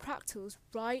into practice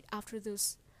right after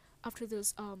this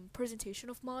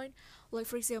presentation of mine. Like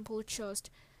for example,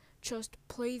 just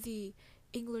play the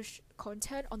English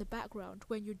content on the background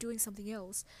when you're doing something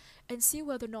else, and see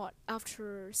whether or not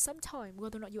after some time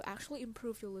whether or not you actually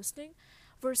improve your listening,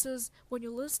 versus when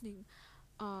you're listening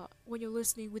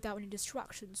without any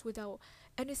distractions, without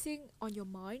anything on your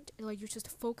mind, and like you just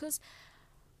focus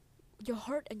your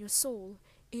heart and your soul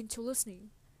into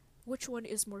listening. Which one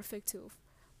is more effective?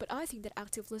 But I think that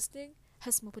active listening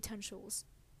has more potentials.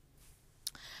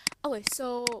 Okay,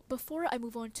 so before I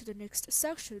move on to the next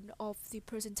section of the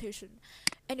presentation,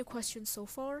 any questions so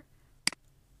far?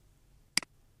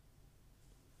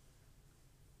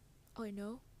 Oh,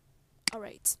 no?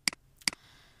 Alright.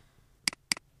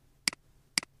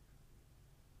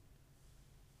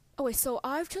 Okay, so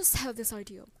I've just had this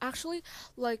idea. Actually,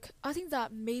 like, I think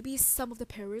that maybe some of the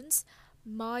parents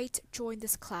might join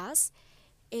this class,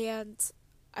 and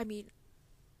I mean,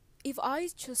 if I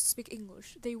just speak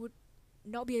English, they would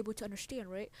not be able to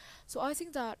understand, right? So I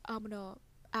think that I'm gonna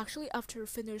actually, after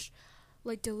finish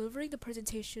like delivering the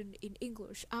presentation in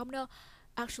English, I'm gonna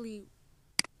actually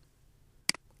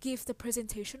give the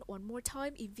presentation one more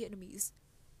time in Vietnamese.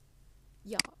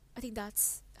 Yeah, I think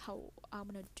that's how I'm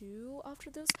gonna do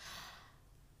after this.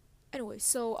 Anyway,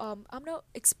 so I'm gonna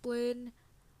explain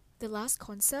the last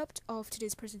concept of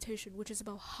today's presentation, which is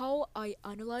about how I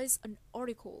analyze an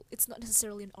article. It's not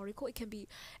necessarily an article, it can be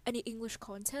any English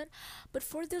content. But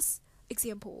for this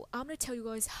example, I'm going to tell you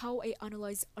guys how I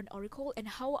analyze an article and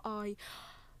how I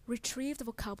retrieve the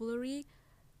vocabulary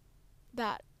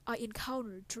that I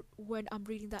encountered when I'm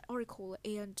reading that article,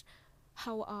 and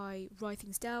how I write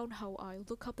things down, how I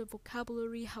look up the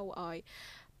vocabulary, how I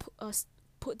pu- uh,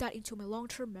 put that into my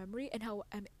long-term memory, and how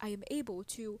I am able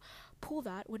to pull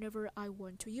that whenever I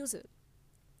want to use it.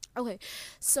 Okay,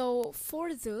 so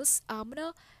for this, I'm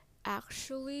gonna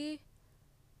actually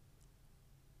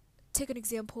take an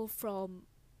example from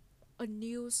a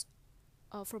news,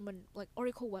 from an like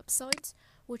article website,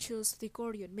 which is The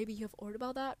Guardian. Maybe you have heard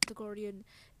about that. The Guardian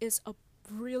is a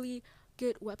really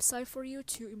good website for you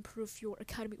to improve your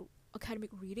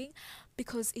academic reading,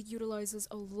 because it utilizes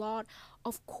a lot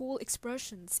of cool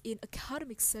expressions in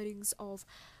academic settings of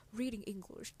reading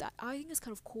English that I think is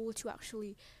kind of cool to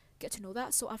actually get to know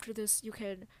that. So after this, you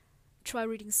can try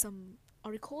reading some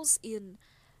articles in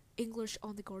English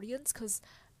on The Guardians, because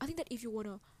I think that if you want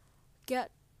to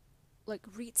get like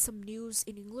read some news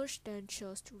in English, then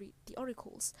just read the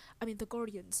articles. I mean, The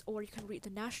Guardians, or you can read the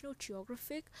National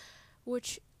Geographic,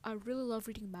 which I really love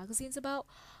reading magazines about,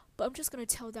 but I'm just gonna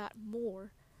tell that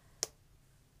more.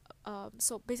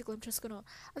 So basically, I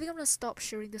think I'm gonna stop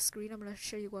sharing the screen. I'm gonna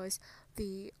show you guys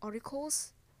the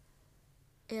articles,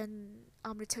 and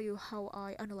I'm gonna tell you how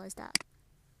I analyze that.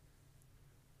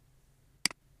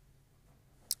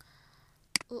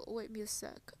 Wait me a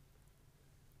sec.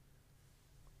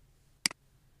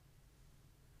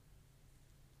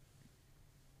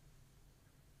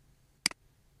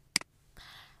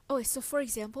 Okay, so for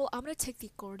example, I'm gonna take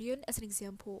The Guardian as an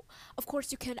example. Of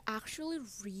course, you can actually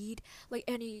read like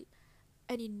any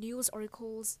news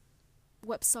articles,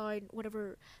 website,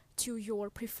 whatever, to your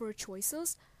preferred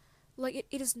choices. Like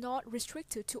it is not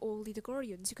restricted to only The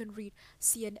Guardians. You can read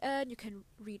CNN, you can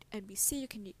read NBC, you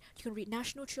can read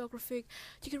National Geographic,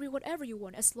 you can read whatever you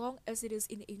want as long as it is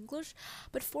in English.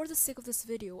 But for the sake of this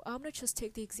video, I'm gonna just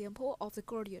take the example of The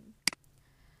Guardian.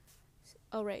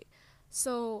 Alright,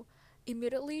 so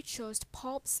immediately just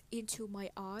pops into my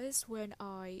eyes when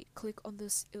I click on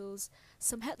this is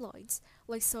some headlines,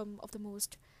 like some of the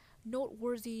most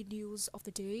noteworthy news of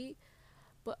the day,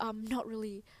 but I'm not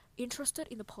really interested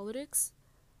in the politics,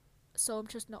 so I'm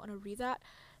just not gonna read that.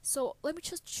 So let me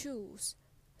just choose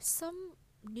some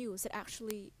news that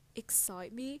actually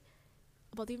excite me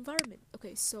about the environment.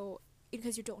 Okay, so in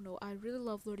case you don't know, I really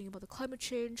love learning about the climate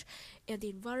change and the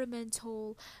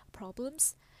environmental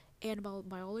problems, and about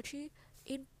biology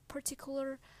in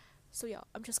particular. So yeah,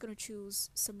 I'm just gonna choose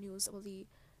some news about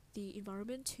the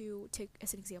environment to take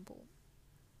as an example.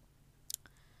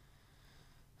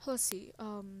 let's see.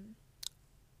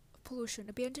 Pollution.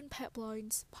 Abandoned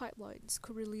pipelines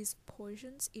could release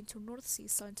poisons into North Sea,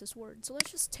 scientists warn. So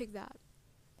let's just take that.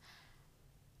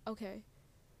 Okay.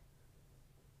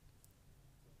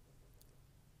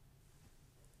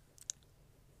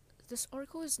 This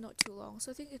article is not too long,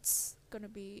 so I think it's gonna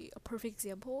be a perfect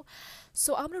example.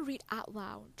 So I'm gonna read out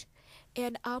loud,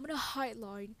 and I'm gonna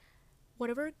highlight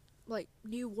whatever like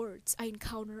new words I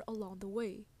encounter along the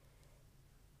way,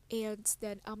 and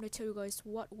then I'm gonna tell you guys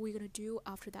what we're gonna do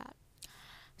after that.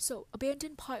 So,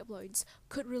 abandoned pipelines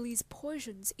could release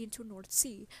poisons into North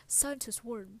Sea, scientists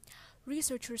warn.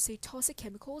 Researchers say toxic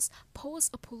chemicals pose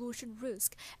a pollution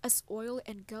risk as oil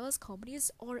and gas companies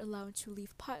are allowed to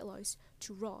leave pipelines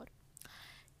to rot.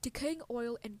 Decaying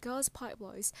oil and gas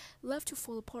pipelines left to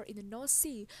fall apart in the North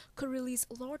Sea could release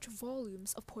large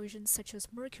volumes of poisons such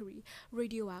as mercury,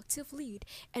 radioactive lead,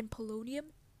 and polonium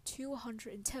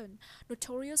 210,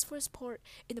 notorious for its part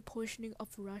in the poisoning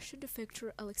of Russian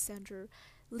defector Alexander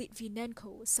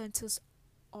Litvinenko, scientists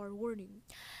are warning.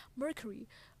 Mercury,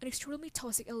 an extremely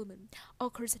toxic element,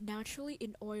 occurs naturally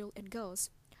in oil and gas.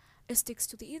 It sticks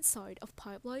to the inside of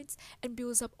pipelines and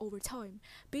builds up over time,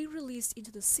 being released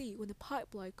into the sea when the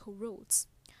pipeline corrodes.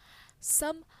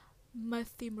 Some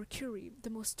methylmercury, the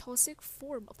most toxic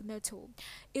form of the metal,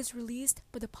 is released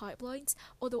by the pipelines,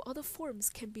 although other forms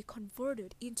can be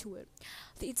converted into it.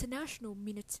 The International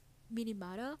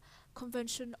Minamata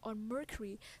Convention on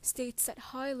Mercury states that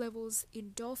high levels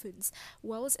in dolphins,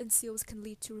 whales, and seals can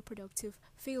lead to reproductive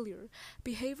failure,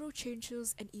 behavioral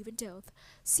changes, and even death.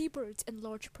 Seabirds and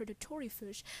large predatory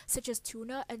fish, such as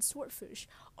tuna and swordfish,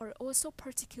 are also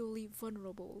particularly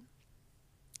vulnerable.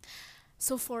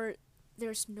 So far,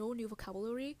 there's no new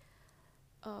vocabulary,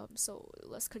 so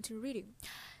let's continue reading.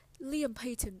 Liam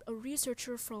Payton, a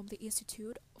researcher from the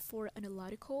Institute for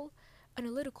Analytical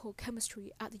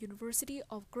Chemistry at the University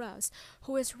of Graz,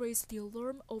 who has raised the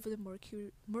alarm over the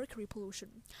mercury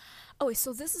pollution. Okay,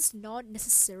 so this is not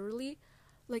necessarily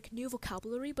like new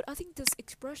vocabulary, but I think this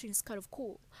expression is kind of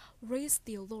cool. Raise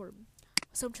the alarm.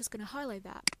 So I'm just gonna highlight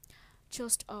that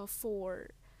just for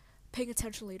paying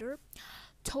attention later.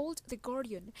 Told The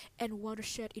Guardian and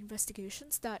Watershed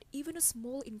Investigations that even a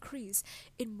small increase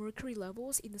in mercury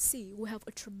levels in the sea will have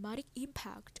a dramatic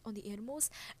impact on the animals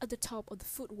at the top of the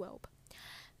food web.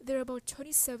 There are about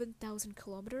 27,000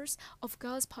 kilometers of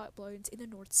gas pipelines in the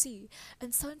North Sea,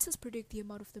 and scientists predict the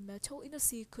amount of the metal in the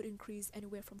sea could increase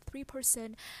anywhere from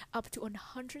 3% up to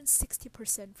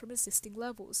 160% from existing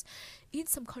levels. In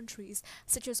some countries,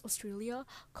 such as Australia,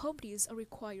 companies are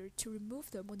required to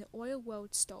remove them when the oil well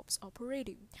stops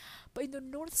operating. But in the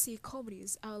North Sea,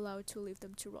 companies are allowed to leave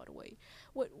them to rot away.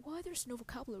 Why there's no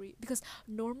vocabulary? Because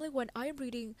normally when I'm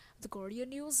reading the Guardian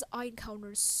news, I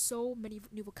encounter so many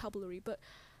new vocabulary, but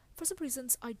for some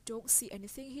reasons I don't see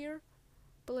anything here.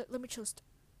 But let me just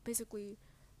basically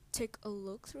take a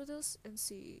look through this and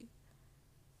see.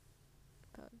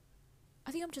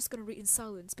 I think I'm just gonna read in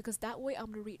silence because that way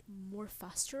I'm gonna read more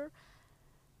faster.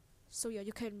 So yeah,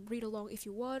 you can read along if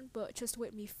you want, but just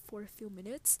wait me for a few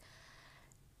minutes.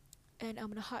 And I'm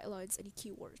gonna highlight any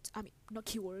keywords. I mean, not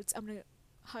keywords. I'm gonna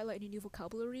highlight any new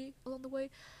vocabulary along the way.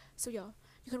 So yeah,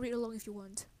 you can read along if you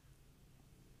want.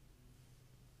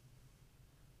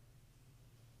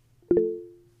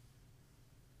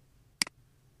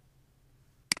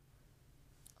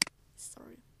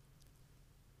 Sorry.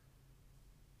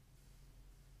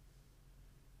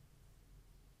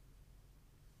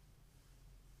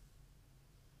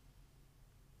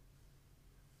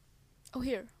 Oh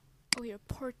here. Oh here.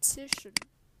 Partition.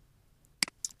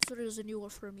 So there's a new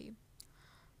word for me.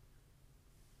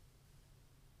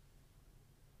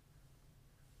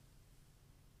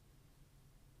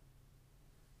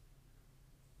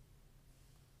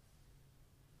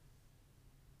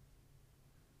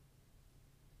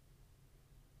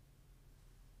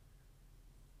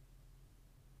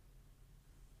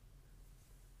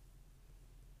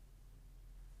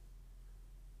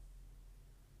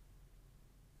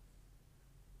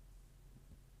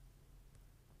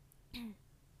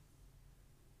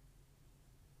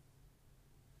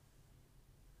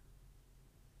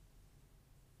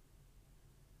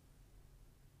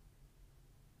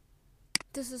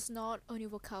 This is not a new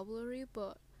vocabulary,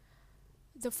 but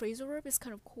the phrasal verb is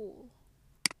kind of cool.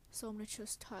 So I'm gonna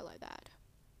just highlight that.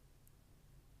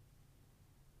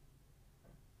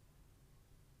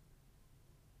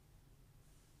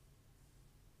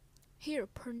 Here,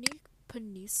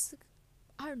 pernicious.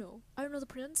 I don't know. I don't know the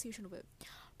pronunciation of it.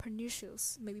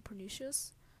 Pernicious, maybe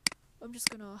pernicious. I'm just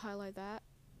gonna highlight that.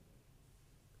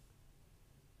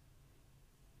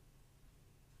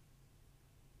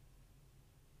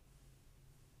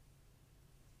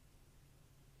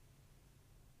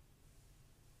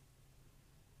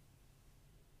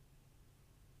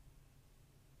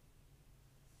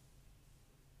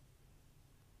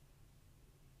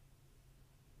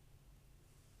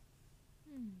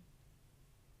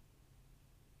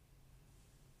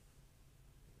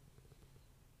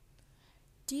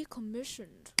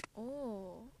 Decommissioned.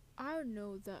 Oh, I don't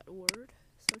know that word,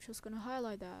 so I'm just gonna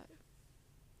highlight that.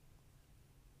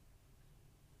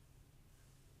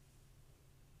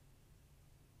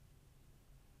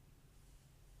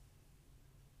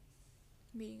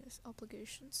 Meaning is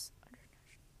obligations.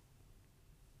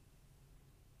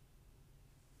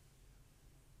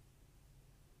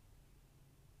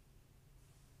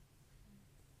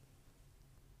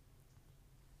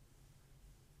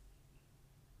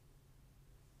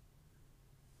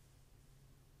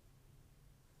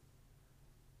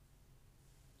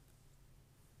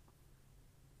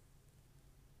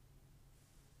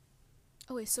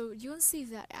 Okay, so you can see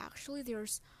that actually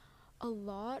there's a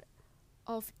lot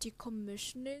of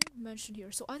decommissioning mentioned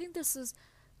here. So I think this is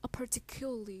a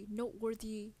particularly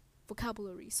noteworthy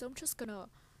vocabulary. So I'm just gonna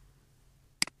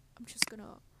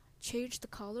change the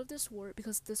color of this word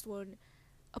because this one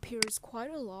appears quite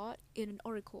a lot in an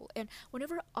article. And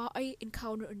whenever I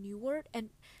encounter a new word,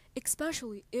 and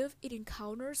especially if it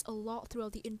encounters a lot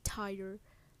throughout the entire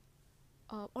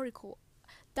article,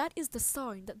 that is the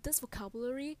sign that this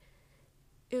vocabulary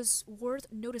is worth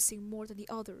noticing more than the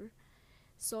other.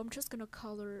 So I'm just gonna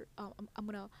color. I'm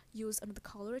gonna use another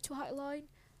color to highlight.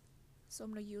 So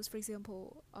I'm gonna use, for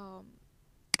example,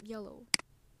 yellow.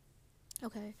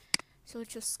 Okay, so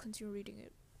let's just continue reading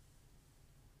it.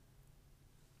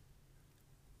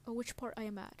 Oh, which part I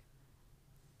am at?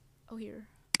 Oh, here.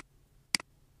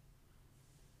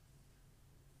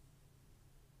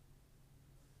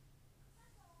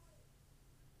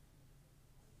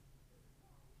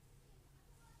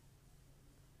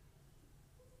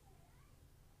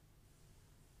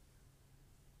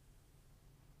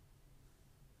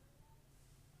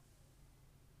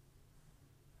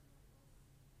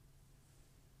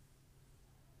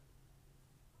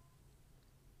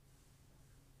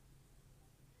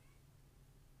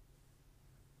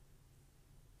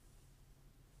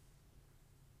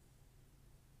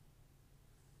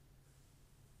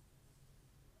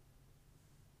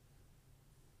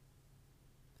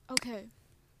 Okay,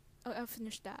 I'll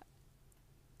finish that.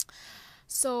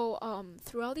 So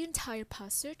throughout the entire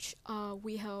passage,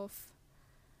 we have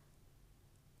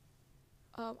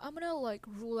I'm gonna like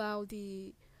rule out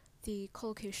the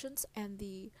collocations and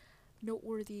the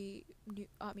noteworthy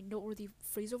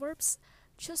phrasal verbs.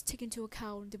 Just take into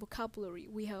account the vocabulary.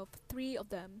 We have three of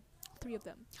them.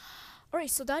 All right,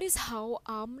 so that is how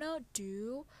I'm gonna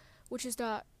do, which is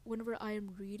that whenever I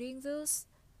am reading this,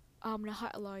 I'm gonna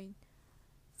highlight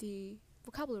the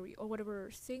vocabulary or whatever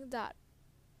thing that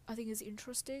I think is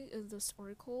interesting in this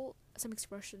article. Some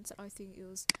expressions that I think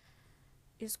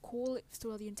is cool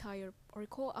throughout the entire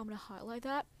article. I'm gonna highlight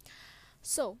that.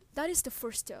 So that is the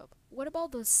first step. What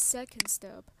about the second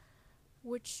step,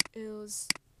 which is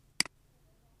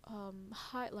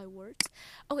highlight words?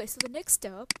 Okay, so the next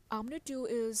step I'm gonna do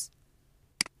is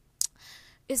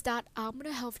that I'm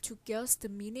gonna have to guess the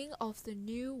meaning of the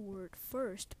new word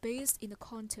first based in the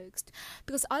context,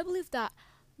 because I believe that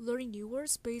learning new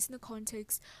words based in the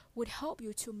context would help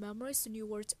you to memorize the new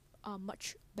words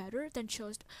much better than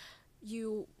just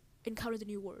you encounter the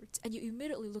new words and you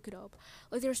immediately look it up.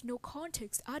 Like there's no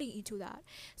context adding into that.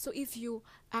 So if you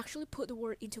actually put the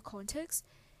word into context,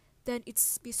 then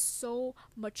it's be so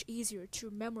much easier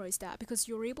to memorize that, because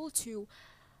you're able to,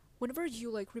 whenever you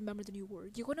like remember the new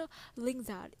word, you're gonna link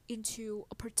that into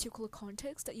a particular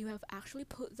context that you have actually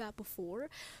put that before.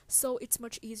 So it's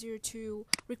much easier to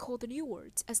recall the new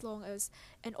words, as long as,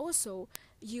 and also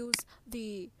use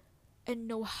the, and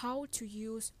know how to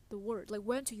use the word, like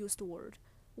when to use the word,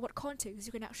 what context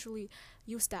you can actually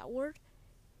use that word,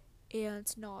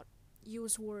 and not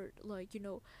use word like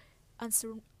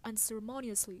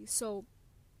unceremoniously. So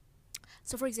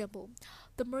for example,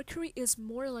 the mercury is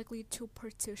more likely to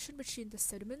partition between the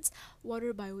sediments,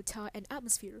 water biota, and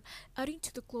atmosphere, adding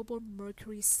to the global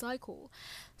mercury cycle.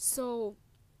 So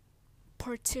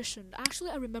partition.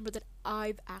 Actually, I remember that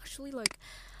I've actually like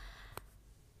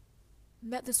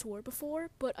met this word before,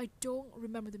 but I don't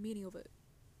remember the meaning of it.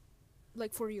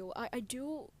 Like for real, I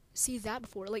do see that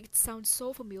before. Like it sounds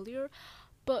so familiar,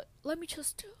 but let me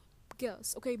just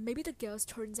guess. Okay, maybe the guess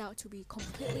turns out to be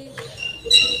completely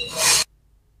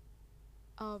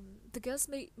the guess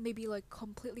may be like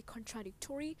completely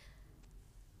contradictory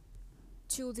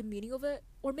to the meaning of it,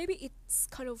 or maybe it's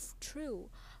kind of true,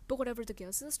 but whatever the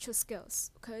guess is, just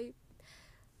guess. Okay,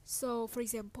 so for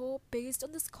example, based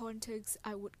on this context,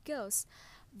 I would guess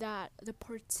that the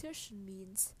partition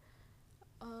means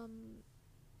um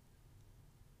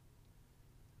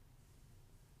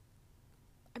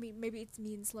I mean, maybe it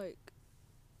means like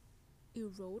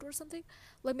erode or something.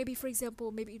 Like maybe, for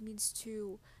example, maybe it means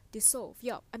to dissolve.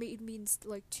 Yeah, I mean it means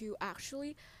like to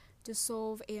actually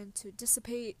dissolve and to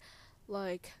dissipate.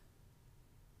 Like,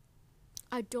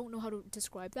 I don't know how to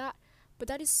describe that, but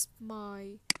that is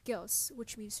my guess,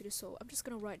 which means to dissolve. I'm just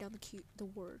gonna write down the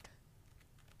word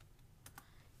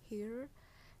here,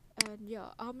 and yeah,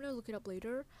 I'm gonna look it up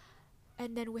later.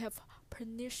 And then we have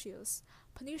pernicious.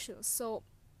 Pernicious. So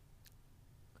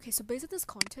okay, so based on this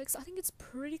context, I think it's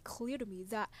pretty clear to me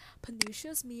that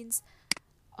pernicious means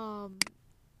um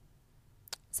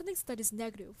something that is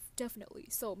negative, definitely.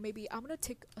 So maybe I'm gonna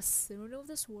take a synonym of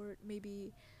this word.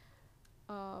 Maybe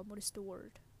what is the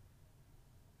word?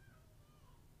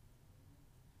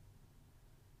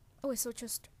 Oh, wait, so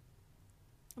just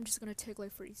I'm just gonna take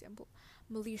like for example,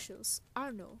 malicious. I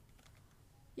don't know.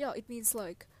 Yeah, it means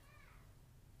like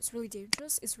it's really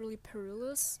dangerous. It's really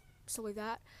perilous. So like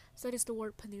that. So that is the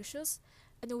word pernicious.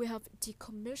 And then we have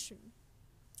decommission.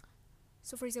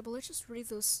 So for example, let's just read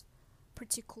this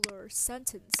particular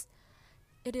sentence.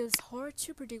 It is hard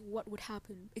to predict what would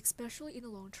happen, especially in the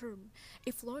long term,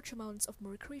 if large amounts of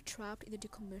mercury trapped in the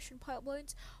decommission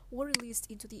pipelines were released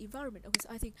into the environment. Because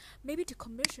I think maybe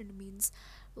decommission means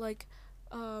like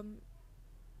um,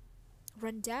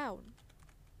 run down.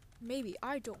 Maybe,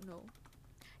 I don't know.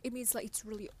 It means like it's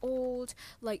really old,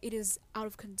 like it is out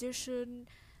of condition.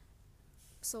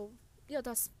 So yeah,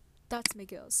 that's my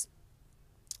guess.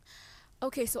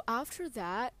 Okay, so after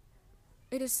that,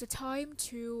 it is the time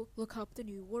to look up the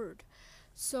new word.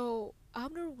 So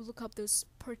I'm gonna look up this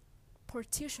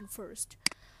partition first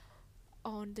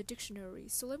on the dictionary.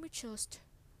 So let me just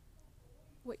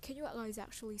wait. Can you guys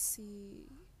actually see?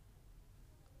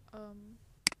 Um,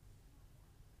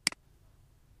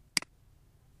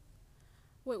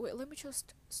 wait. Let me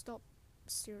just stop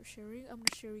sharing. I'm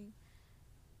not sharing.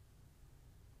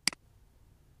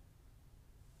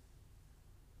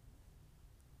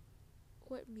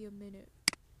 Wait me a minute.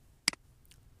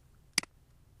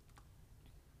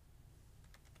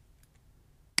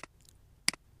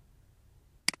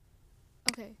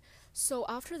 Okay, so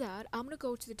after that, I'm gonna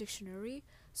go to the dictionary.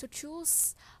 So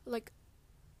choose like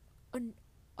an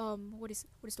what is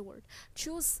the word?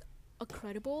 Choose a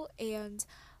credible and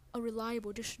a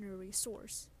reliable dictionary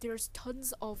source. There's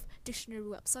tons of dictionary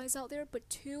websites out there, but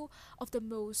two of the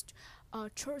most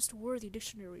trustworthy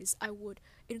dictionaries I would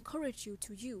encourage you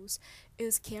to use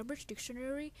is Cambridge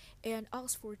Dictionary and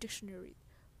Oxford Dictionary.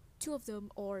 Two of them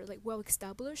are like well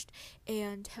established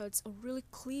and has a really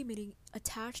clear meaning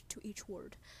attached to each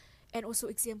word, and also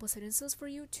example sentences for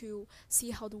you to see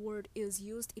how the word is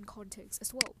used in context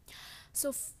as well.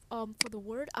 So for the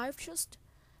word I've just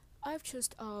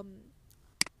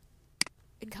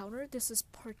encountered, this is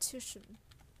partition.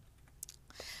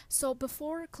 So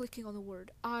before clicking on the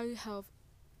word, I have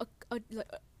a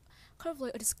kind of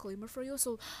like a disclaimer for you.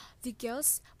 So the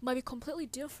guess might be completely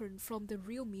different from the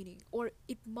real meaning, or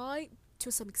it might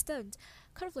to some extent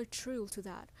kind of like true to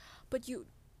that. But you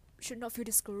should not feel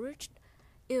discouraged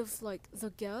if like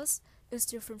the guess is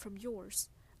different from yours.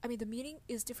 I mean, the meaning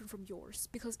is different from yours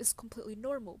because it's completely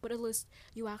normal, but at least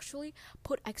you actually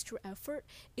put extra effort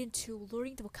into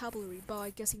learning the vocabulary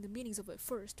by guessing the meanings of it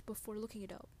first before looking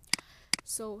it up.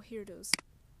 So here it is.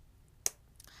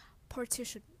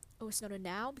 Partition. Oh, it's not a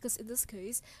noun because in this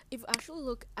case, if you actually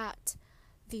look at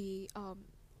the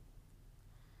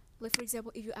like for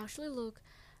example, if you actually look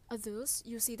at this,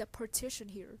 you see that partition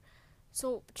here.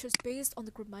 So just based on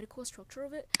the grammatical structure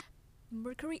of it,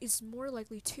 Mercury is more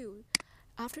likely to.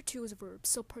 After to is a verb,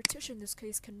 so partition in this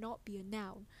case cannot be a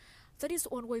noun. That is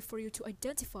one way for you to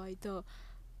identify the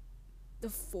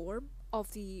form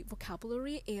of the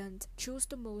vocabulary and choose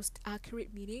the most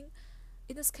accurate meaning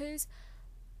in this case.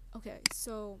 Okay,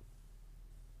 so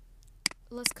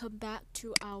let's come back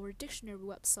to our dictionary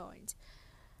website.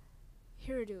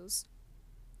 Here it is.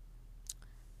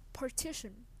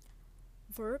 Partition.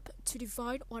 Verb to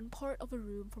divide one part of a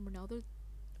room from another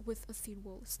with a thin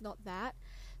wall. It's not that.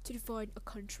 To divide a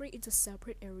country into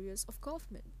separate areas of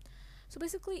government. So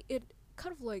basically, it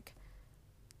kind of like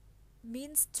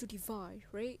means to divide,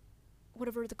 right?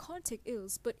 Whatever the context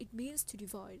is, but it means to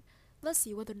divide. Let's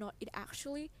see whether or not it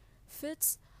actually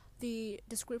fits the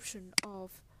description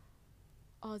of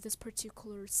this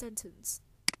particular sentence.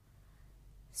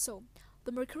 So,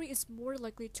 the mercury is more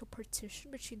likely to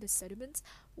partition between the sediments,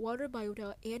 water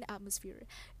biota, and atmosphere,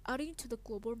 adding to the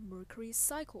global mercury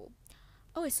cycle.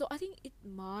 Okay, so I think it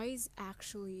might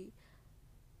actually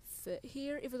fit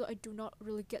here, even though I do not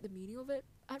really get the meaning of it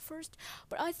at first.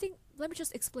 But I think, let me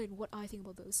just explain what I think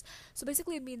about this. So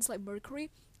basically, it means like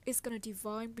mercury is gonna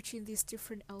divide between these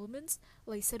different elements,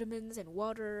 like sediments and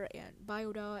water and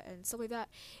biota and stuff like that,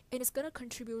 and it's gonna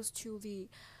contribute to the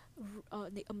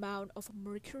the amount of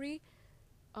mercury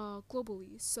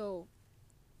globally. So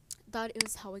that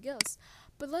is how it goes.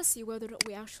 But let's see whether or not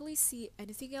we actually see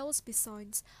anything else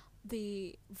besides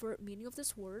the verb meaning of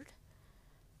this word,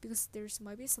 because there's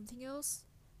might be something else.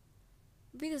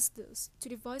 Because this to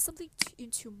divide something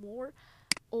into more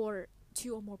or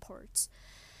two or more parts.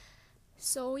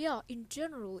 So yeah, in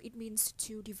general, it means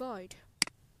to divide.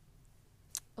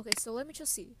 Okay, so let me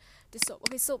just see this. So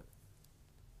okay, so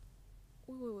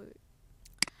wait.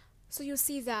 So you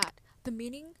see that the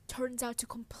meaning turns out to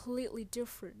completely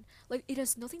different. Like it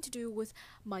has nothing to do with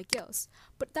my guess,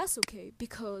 but that's okay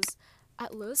because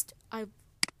at least I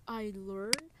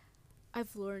learn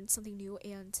I've learned something new,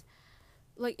 and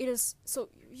like it is so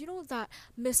you know that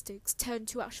mystics tend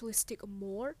to actually stick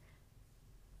more.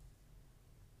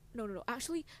 No.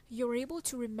 Actually, you're able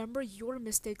to remember your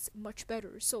mistakes much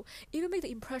better. So if you make the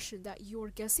impression that you're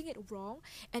guessing it wrong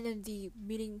and then the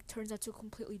meaning turns out to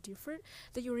completely different,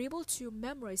 then you're able to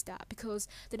memorize that because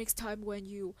the next time when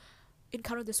you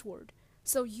encounter this word,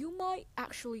 so you might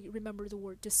actually remember the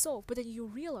word dissolve, but then you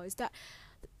realize that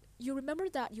you remember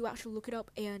that you actually look it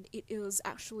up and it is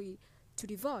actually to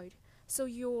divide. So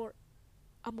you're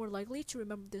are more likely to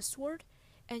remember this word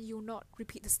and you'll not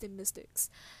repeat the same mistakes.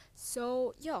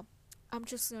 So yeah, I'm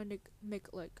just gonna make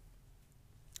like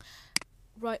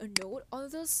write a note on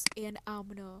this, and I'm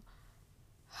gonna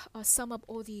sum up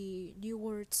all the new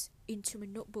words into my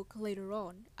notebook later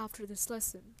on after this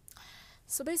lesson.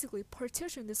 So basically,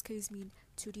 partition in this case mean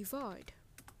to divide.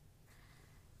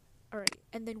 Alright,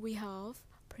 and then we have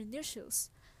pernicious.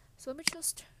 So let me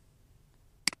just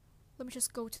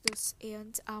go to this,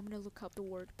 and I'm gonna look up the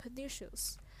word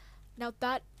pernicious. Now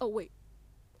that oh wait,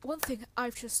 one thing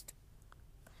I'm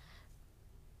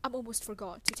almost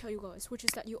forgot to tell you guys, which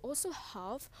is that you also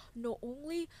have not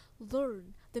only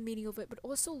learn the meaning of it, but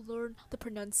also learn the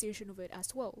pronunciation of it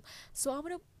as well. So I'm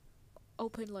gonna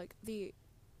open like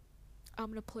I'm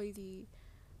gonna play the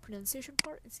pronunciation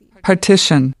part and see.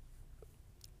 Partition.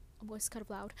 Oh, it's kind of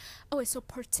loud. Oh wait, so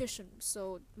partition.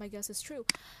 So my guess is true.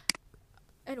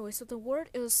 Anyway, so the word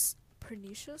is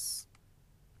pernicious.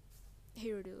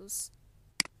 Here it is.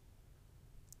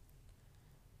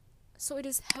 So it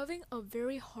is having a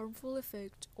very harmful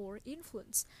effect or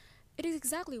influence. It is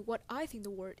exactly what I think the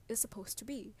word is supposed to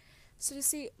be. So you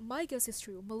see, my guess is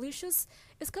true. Malicious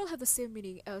is gonna have the same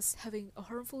meaning as having a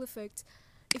harmful effect.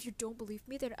 If you don't believe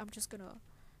me, then I'm just gonna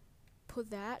put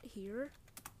that here.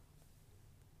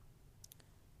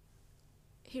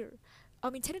 Here.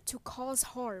 I'm intended to cause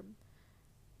harm.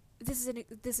 This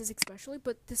is especially,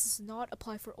 but this does not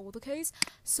apply for all the case.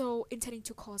 So intending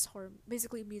to cause harm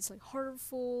basically means like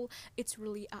harmful, it's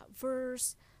really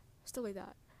adverse, stuff like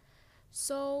that.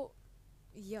 So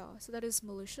yeah, so that is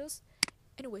malicious.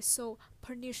 Anyway, so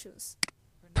pernicious.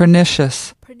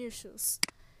 Pernicious. Pernicious.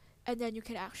 And then you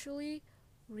can actually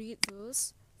read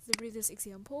this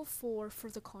example for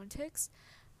further context.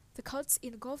 The cuts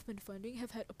in government funding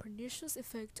have had a pernicious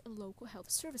effect on local health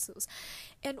services.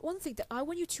 And one thing that I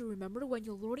want you to remember when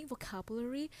you're learning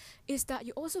vocabulary is that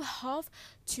you also have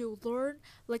to learn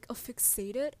like a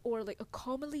fixated or like a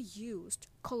commonly used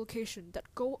collocation that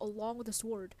go along with this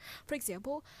word. For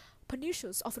example,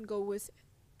 pernicious often go with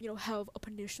have a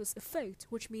pernicious effect,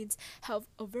 which means have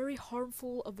a very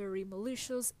harmful, a very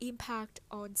malicious impact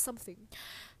on something.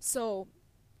 So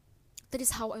that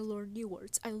is how I learn new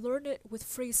words. I learn it with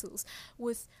phrases,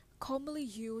 with commonly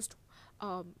used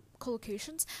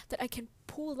collocations that I can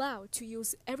pull out to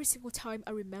use every single time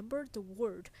I remember the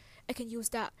word. I can use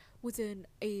that within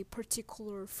a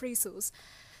particular phrases.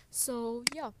 So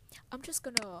yeah, I'm just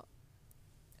gonna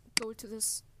go to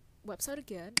this website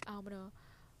again. I'm gonna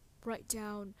write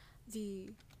down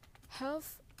the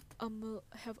have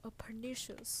a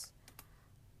pernicious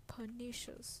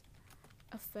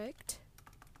effect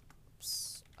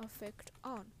effect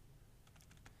on.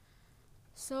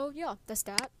 So yeah, that's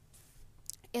that.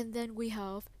 And then we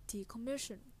have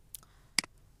decommission.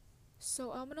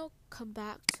 So I'm gonna come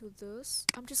back to this.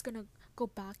 I'm just gonna go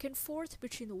back and forth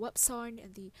between the website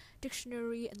and the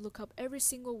dictionary and look up every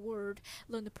single word,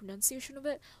 learn the pronunciation of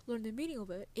it, learn the meaning of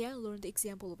it, and learn the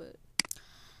example of it.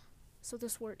 So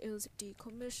this word is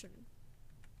decommission.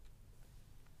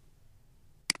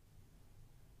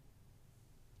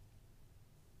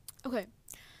 Okay.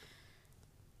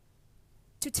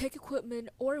 To take equipment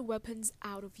or weapons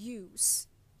out of use.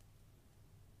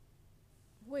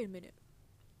 Wait a minute.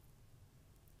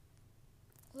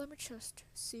 Let me just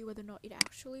see whether or not it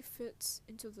actually fits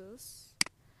into this.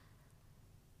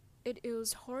 It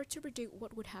is hard to predict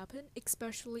what would happen,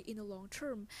 especially in the long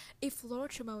term, if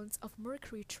large amounts of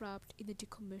mercury trapped in the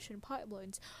decommissioned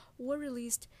pipelines were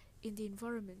released in the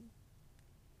environment.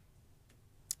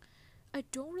 I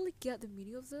don't really get the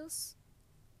meaning of this.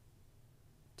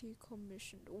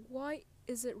 Decommissioned. Why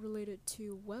is it related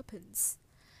to weapons?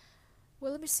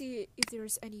 Well, let me see if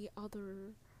there's any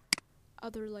other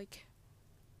like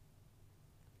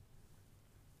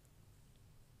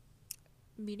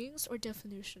meanings or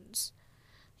definitions.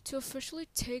 To officially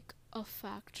take a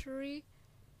factory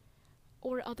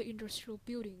or other industrial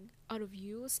building out of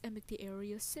use and make the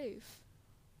area safe.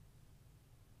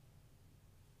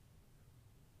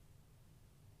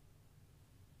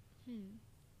 Hmm.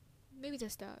 Maybe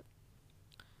that's that.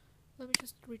 Let me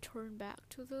just return back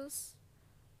to this.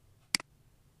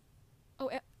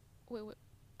 Oh, wait.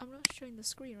 I'm not showing the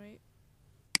screen, right?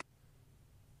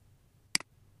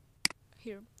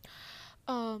 Here.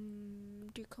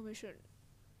 Decommission.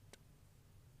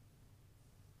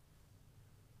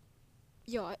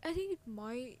 Yeah, I think it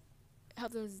might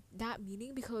have that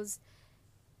meaning because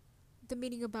the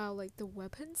meaning about like the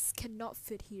weapons cannot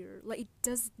fit here. Like it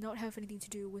does not have anything to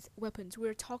do with weapons.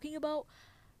 We're talking about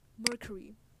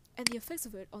mercury and the effects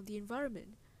of it on the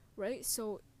environment, right?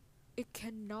 So it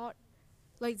cannot,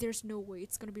 like there's no way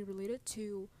it's gonna be related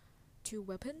to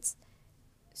weapons.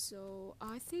 So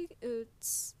I think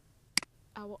it's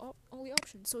our only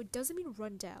option. So it doesn't mean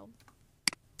run down.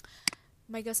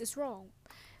 My guess is wrong.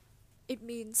 It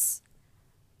means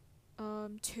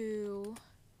to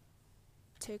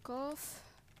take off.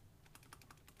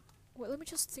 Wait, let me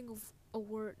just think of a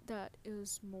word that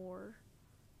is more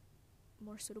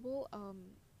suitable.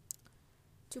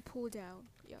 To pull down.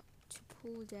 Yeah, to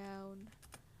pull down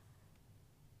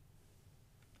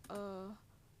a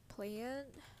plan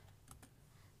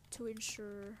to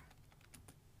ensure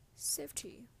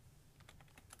safety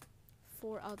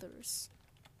for others.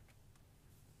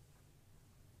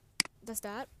 That's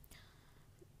that.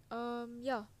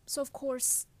 Yeah. So of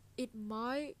course, you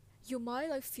might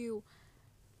like feel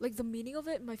like the meaning of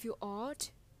it might feel odd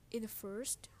in the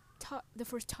first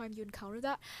time you encounter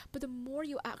that, but the more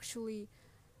you actually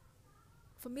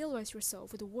familiarize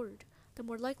yourself with the word, the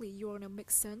more likely you're gonna make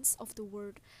sense of the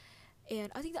word.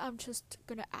 And I think that I'm just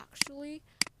gonna actually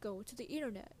go to the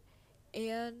internet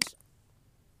and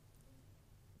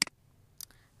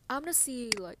I'm gonna see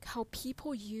like how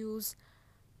people use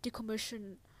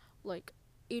decommission like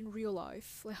in real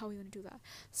life, like how you gonna do that.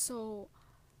 So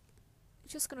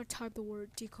just gonna type the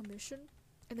word decommission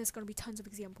and there's gonna be tons of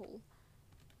example.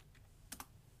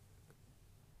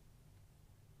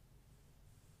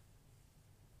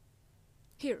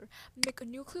 Here, make a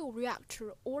nuclear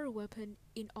reactor or weapon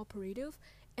inoperative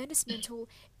and dismantle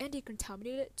and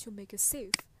decontaminate it to make it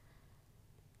safe.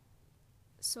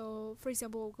 So for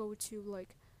example, we'll go to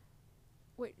like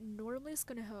wait, normally it's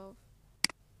gonna have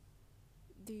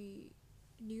the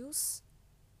news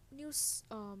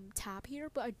tab here,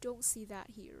 but I don't see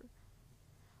that here.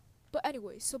 But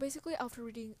anyway, so basically after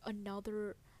reading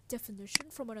another definition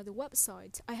from another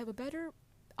website, I have a better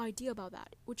idea about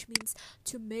that, which means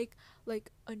to make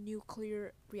like a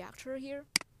nuclear reactor here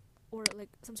or like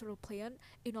some sort of plant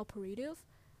inoperative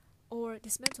or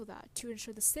dismantle that to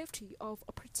ensure the safety of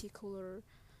a particular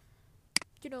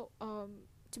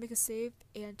to make it safe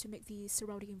and to make the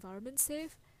surrounding environment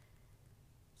safe.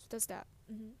 So that's that.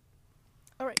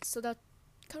 Alright, so that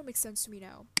kind of makes sense to me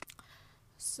now.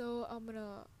 So I'm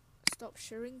gonna stop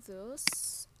sharing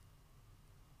this.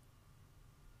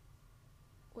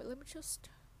 Wait, let me just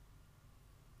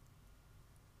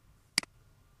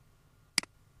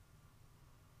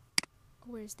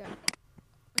where is that?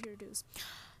 Oh, here it is.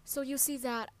 So you see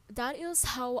that is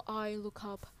how I look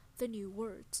up the new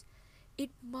words.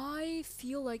 It might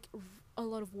feel like a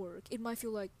lot of work. It might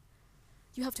feel like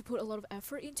you have to put a lot of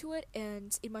effort into it,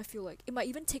 and it might feel like it might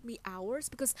even take me hours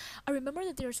because I remember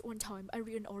that there's one time I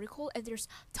read an article and there's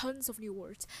tons of new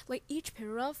words. Like each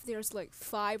paragraph there's like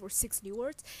 5 or 6 new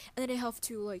words, and then I have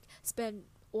to like spend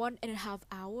 1.5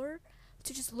 hours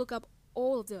to just look up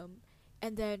all of them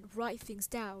and then write things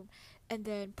down and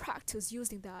then practice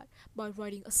using that by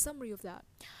writing a summary of that.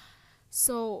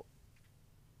 So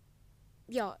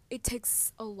yeah, it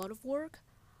takes a lot of work,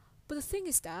 but the thing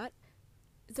is that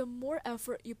the more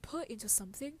effort you put into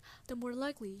something, the more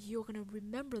likely you're gonna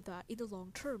remember that in the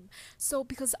long term. So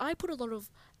because I put a lot of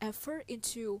effort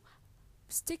into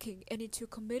sticking and into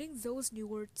committing those new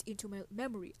words into my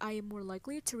memory, I am more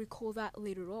likely to recall that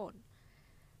later on.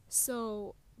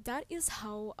 So that is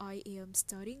how I am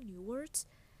studying new words.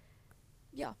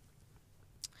 Yeah.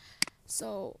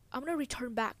 So I'm gonna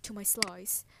return back to my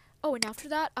slides. Oh, and after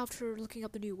that, after looking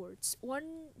up the new words,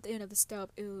 the end of the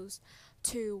step is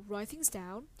to write things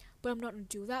down. But I'm not gonna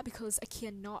do that because I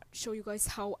cannot show you guys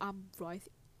how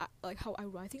like how I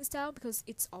write things down, because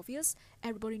it's obvious.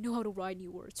 Everybody know how to write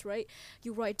new words, right?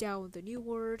 You write down the new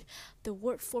word, the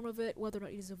word form of it, whether or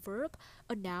not it is a verb,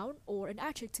 a noun, or an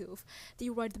adjective. Then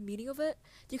you write the meaning of it.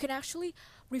 You can actually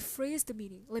rephrase the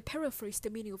meaning, like paraphrase the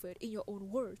meaning of it in your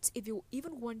own words if you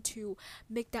even want to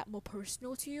make that more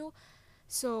personal to you.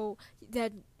 So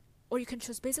then, or you can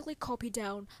just basically copy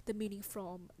down the meaning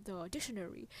from the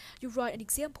dictionary. You write an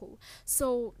example.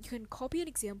 So you can copy an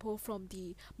example from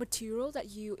the material that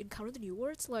you encounter the new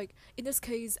words. Like in this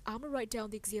case, I'm gonna write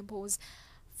down the examples,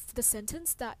 the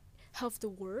sentence that have the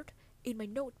word in my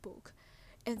notebook.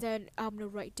 And then I'm gonna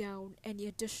write down any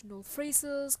additional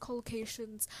phrases,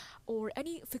 collocations, or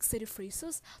any fixated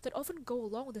phrases that often go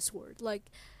along with this word.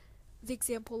 Like the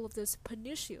example of this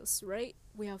pernicious, right?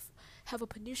 We have a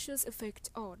pernicious effect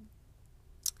on.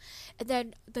 And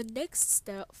then the next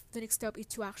step is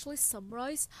to actually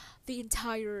summarize the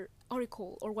entire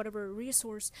article or whatever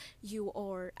resource you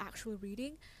are actually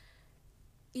reading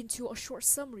into a short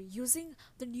summary using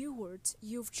the new words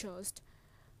you've just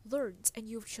learned and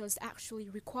you've just actually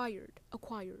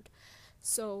acquired.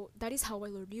 So that is how I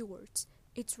learn new words.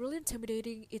 It's really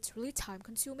intimidating, it's really time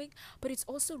consuming, but it's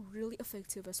also really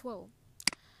effective as well.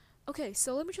 Okay,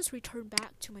 so let me just return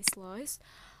back to my slides.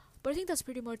 But I think that's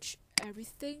pretty much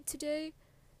everything today.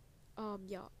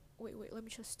 Yeah. Wait, let me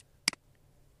just.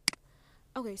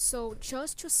 Okay, so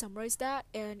just to summarize that,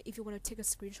 and if you want to take a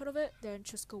screenshot of it, then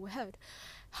just go ahead.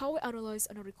 How I analyze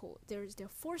an article. There are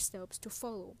 4 steps to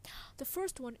follow. The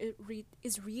first one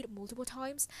is read multiple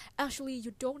times. Actually,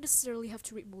 you don't necessarily have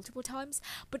to read multiple times,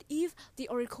 but if the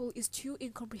article is too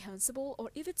incomprehensible,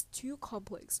 or if it's too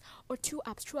complex or too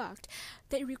abstract,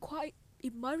 then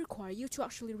it might require you to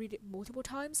actually read it multiple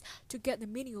times to get the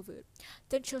meaning of it.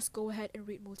 Then just go ahead and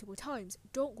read multiple times.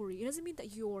 Don't worry, it doesn't mean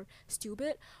that you're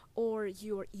stupid or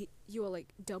you're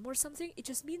like dumb or something. It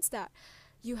just means that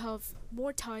you have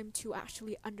more time to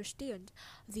actually understand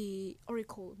the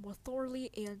article more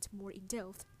thoroughly and more in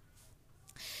depth.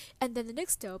 And then the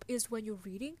next step is when you're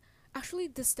reading. Actually,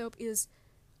 this step is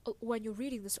when you're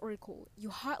reading this article, you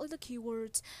highlight the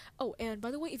keywords. Oh, and by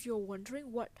the way, if you're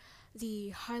wondering what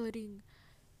the highlighting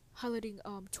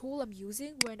tool I'm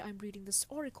using when I'm reading this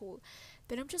article,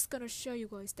 then I'm just gonna show you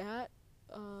guys that.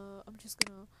 I'm just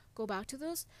gonna go back to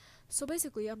this. So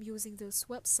basically, I'm using this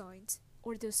website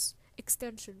or this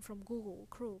extension from Google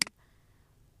Chrome.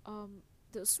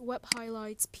 This web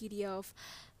highlights PDF.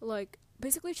 Like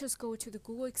basically, just go to the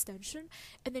Google extension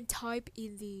and then type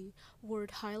in the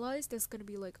word highlights. There's gonna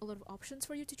be like a lot of options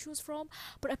for you to choose from,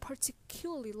 but I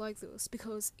particularly like this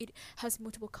because it has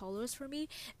multiple colors for me,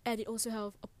 and it also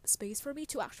have a space for me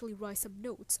to actually write some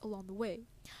notes along the way.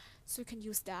 So you can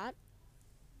use that.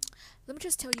 Let me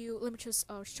just show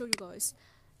you guys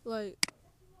like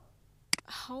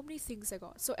how many things I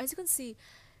got. So as you can see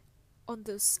on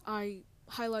this, I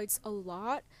highlights a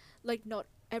lot, like not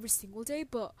every single day,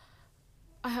 but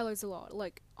I highlights a lot.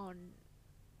 Like on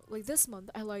like this month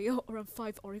I like around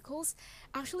 5 articles.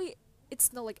 Actually,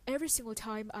 it's not like every single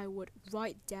time I would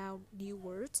write down new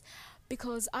words,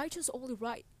 because I just only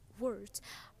write words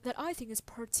that I think is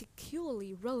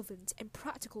particularly relevant and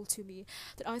practical to me,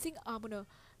 that I think I'm gonna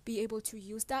be able to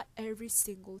use that every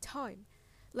single time.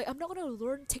 Like I'm not gonna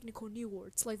learn technical new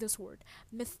words like this word,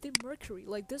 methylmercury.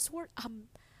 Like this word, I'm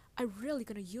really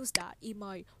gonna use that in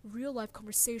my real life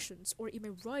conversations or in my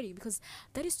writing, because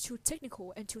that is too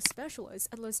technical and too specialized.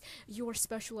 Unless you are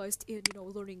specialized in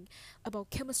learning about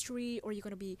chemistry, or you're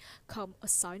gonna become a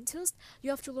scientist, you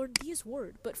have to learn these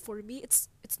words. But for me, it's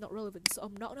not relevant, so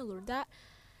I'm not gonna learn that.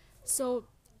 So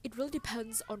it really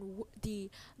depends on the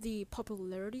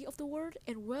popularity of the word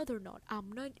and whether or not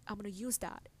I'm gonna use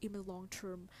that in my long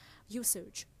term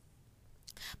usage.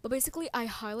 But basically, I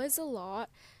highlight a lot,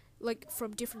 like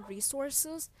from different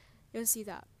resources. You can see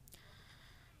that.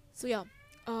 So yeah,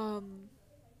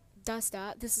 that's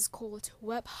that. This is called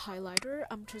web highlighter.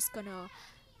 I'm just gonna.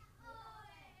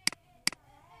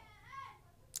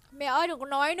 Mẹ ơi đừng có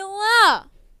nói nữa.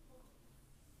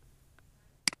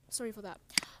 Sorry for that.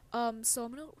 So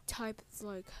I'm gonna type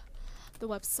like the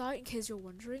website in case you're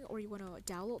wondering or you wanna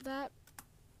download that.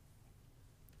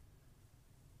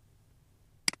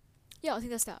 Yeah, I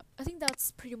think that's that. I think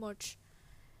that's pretty much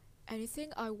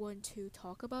anything I want to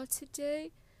talk about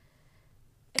today.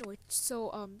 Anyway,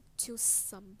 so to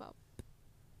sum up.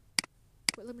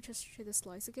 Wait, let me just share the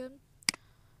slides again.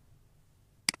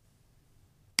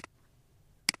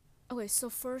 Okay, so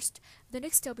first, the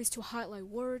next step is to highlight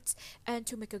words and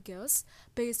to make a guess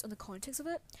based on the context of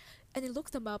it, and then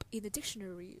look them up in the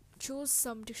dictionary. Choose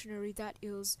some dictionary that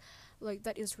is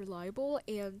reliable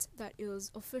and that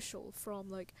is official from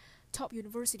like top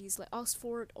universities like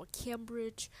Oxford or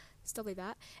Cambridge, stuff like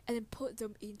that, and then put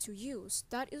them into use.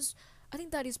 I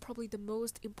think that is probably the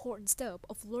most important step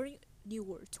of learning new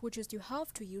words, which is you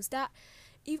have to use that.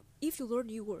 If you learn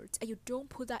new words and you don't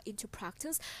put that into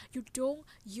practice, you don't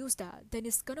use that, then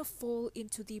it's gonna fall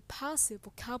into the passive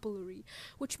vocabulary,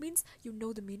 which means you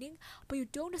know the meaning, but you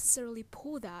don't necessarily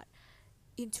pull that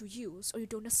into use, or you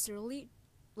don't necessarily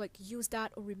like use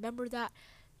that or remember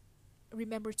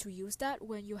to use that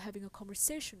when you're having a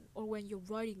conversation or when you're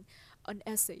writing an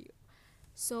essay.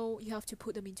 So you have to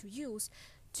put them into use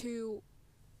to,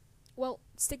 well,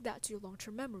 stick that to your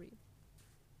long-term memory.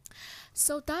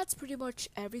 So that's pretty much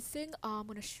everything I'm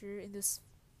gonna share in this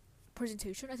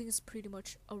presentation. I think it's pretty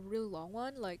much a really long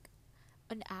one, like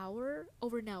an hour,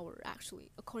 over an hour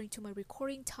actually, according to my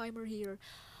recording timer here.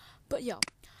 But yeah,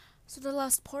 so the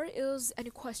last part is any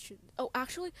question. Oh,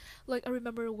 actually, like I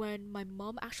remember when my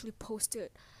mom actually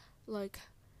posted like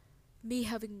me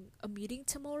having a meeting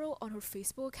tomorrow on her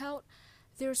Facebook account.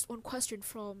 There's one question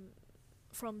from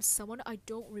someone, I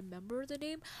don't remember the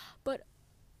name, but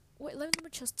wait, let me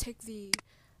just take the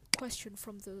question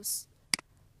from this.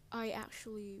 I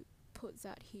actually put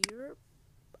that here.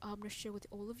 I'm gonna share with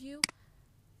all of you.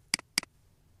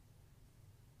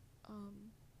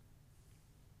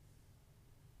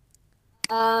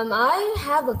 Um, I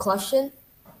have a question.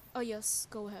 oh yes,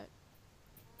 go ahead.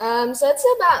 So it's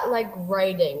about like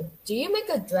writing. Do you make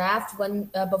a draft when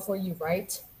before you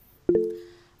write?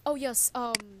 Oh yes,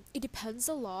 it depends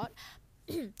a lot.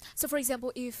 So for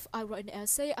example, if I write an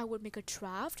essay, I would make a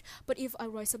draft, but if I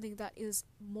write something that is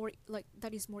more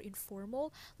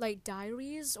informal, like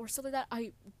diaries or something like that,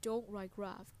 I don't write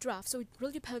draft. So it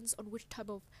really depends on which type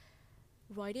of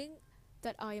writing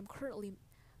that I am currently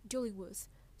dealing with.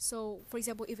 So for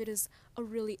example, if it is a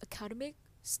really academic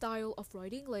style of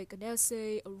writing, like an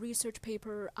essay, a research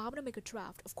paper, I'm gonna make a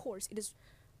draft. Of course, it is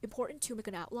important to make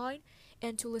an outline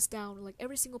and to list down like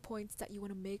every single point that you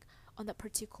want to make on that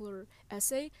particular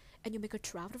essay, and you make a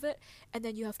draft of it, and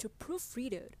then you have to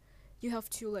proofread it. You have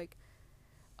to like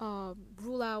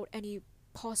rule out any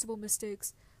possible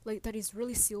mistakes like that is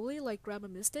really silly, like grammar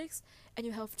mistakes, and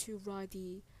you have to write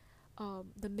the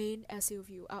main essay of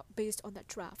you out based on that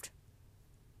draft.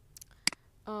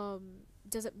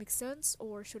 Does it make sense,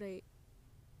 or should I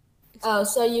Oh, explain?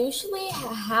 so usually,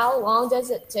 how long does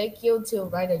it take you to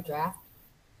write a draft?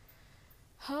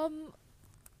 Um,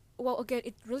 well, again,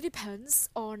 it really depends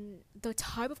on the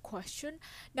type of question.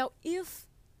 Now, if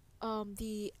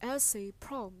the essay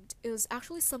prompt is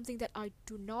actually something that I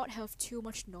do not have too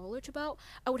much knowledge about,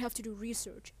 I would have to do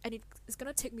research, and it's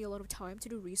gonna take me a lot of time to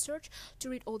do research, to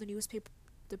read all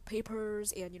the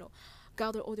papers, and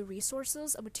gather all the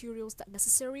resources and materials that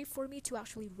necessary for me to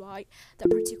actually write that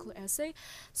particular essay.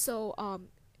 So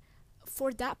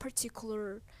for that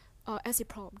particular essay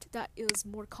prompt that is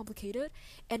more complicated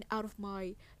and out of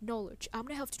my knowledge, I'm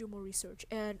gonna have to do more research,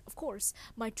 and of course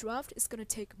my draft is gonna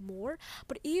take more.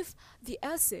 But if the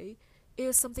essay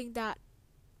is something that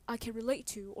I can relate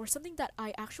to, or something that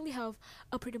I actually have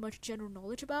a pretty much general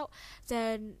knowledge about,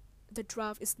 then the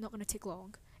draft is not gonna take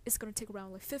long. It's gonna take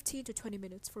around like 15 to 20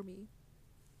 minutes for me.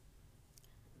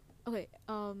 Okay,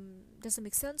 does it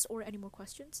make sense, or any more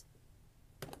questions?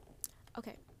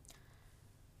 Okay.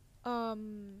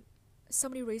 um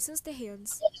Somebody raises their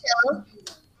hands.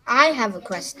 I have a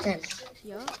question.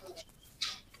 Yeah.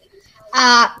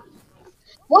 Uh,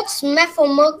 what's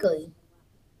methylmercury?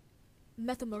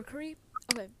 Methylmercury.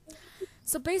 Okay,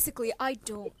 so basically I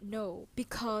don't know,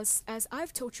 because as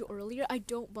I've told you earlier, I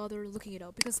don't bother looking it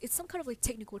up because it's some kind of like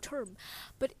technical term.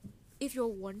 But if you're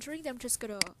wondering, then I'm just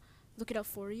gonna look it up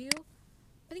for you.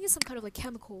 I think it's some kind of like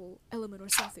chemical element or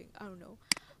something, I don't know.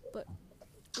 But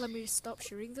let me stop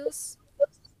sharing this,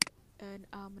 and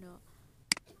I'm gonna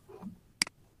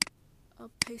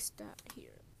paste that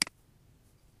here.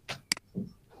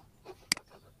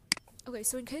 Okay,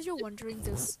 so in case you're wondering,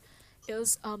 this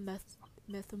is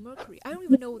methylmercury. I don't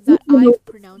even know that I've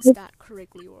pronounced that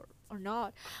correctly or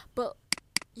not, but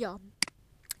yeah,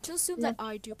 just assume that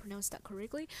I do pronounce that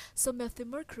correctly. So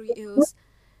methylmercury is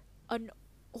an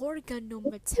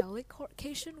organometallic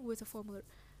cation with a formula.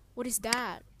 What is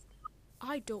that?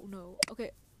 I don't know.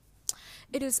 Okay,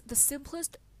 it is the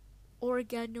simplest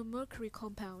organomercury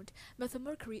compound.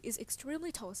 Methylmercury is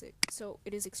extremely toxic, so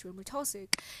it is extremely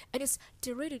toxic, and its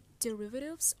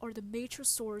derivatives are the major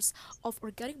source of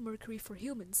organic mercury for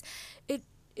humans. It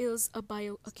is a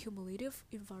bioaccumulative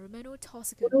environmental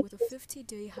toxicant with a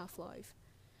 50-day half-life.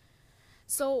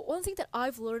 So one thing that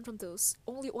I've learned from this,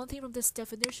 only one thing from this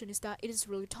definition, is that it is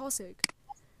really toxic.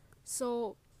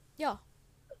 So yeah,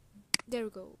 there we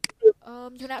go.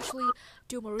 You can actually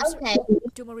do more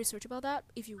research Okay. about that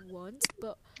if you want,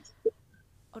 but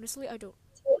honestly, I don't.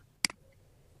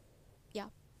 Yeah.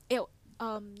 Ew.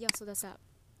 Yeah. So that's that.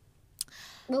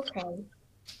 Okay.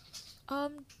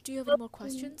 Do you have any more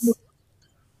questions?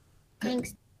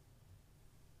 Thanks.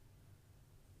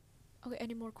 Okay.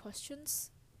 Any more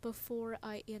questions before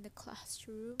I end the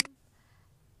classroom?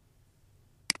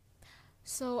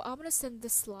 So I'm gonna send the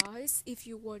slides if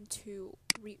you want to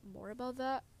read more about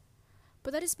that.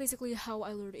 But that is basically how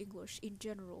I learned English in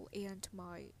general and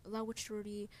my language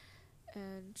journey.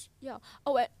 And yeah.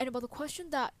 Oh, and about the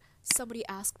question that somebody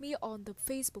asked me on the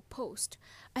Facebook post,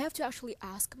 I have to actually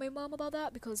ask my mom about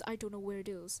that because I don't know where it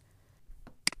is.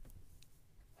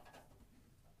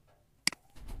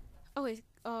 Okay,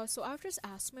 so I've just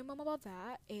asked my mom about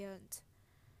that, and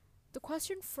the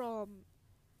question from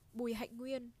Bùi Hạnh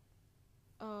Nguyên,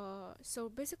 so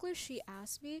basically she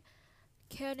asked me,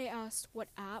 can I ask what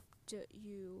app do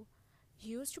you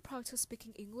use to practice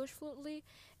speaking English fluently,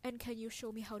 and can you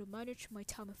show me how to manage my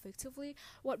time effectively?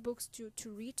 What books to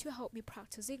read to help me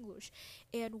practice English,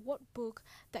 and what book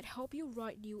that help you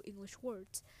write new English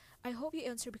words? I hope you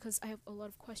answer because I have a lot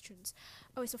of questions.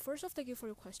 Okay, so first off, thank you for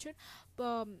your question.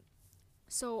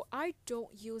 So I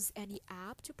don't use any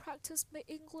app to practice my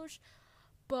English,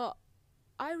 but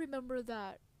I remember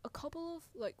that a couple of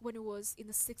like when it was in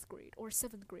the 6th grade or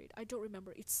 7th grade, I don't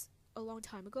remember, it's a long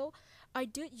time ago, I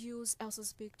did use Elsa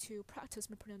Speak to practice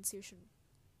my pronunciation.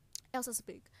 Elsa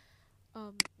Speak.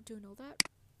 Do you know that?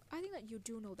 I think that you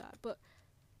do know that, but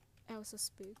Elsa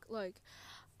Speak, like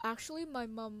actually my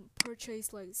mom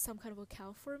purchased like some kind of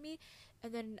account for me,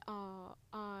 and then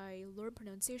I learned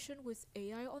pronunciation with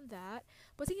AI on that.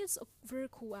 But I think it's a very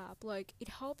cool app. Like it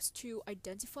helps to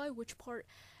identify which part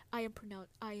I am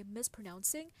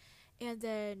mispronouncing, and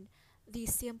then the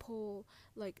sample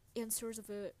like answers of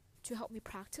it to help me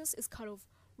practice is kind of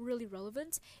really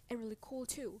relevant and really cool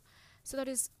too. So that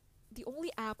is the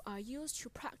only app I use to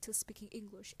practice speaking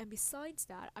English, and besides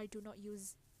that I do not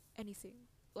use anything.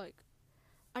 Like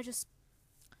I just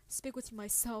speak with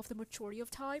myself the majority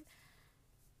of time.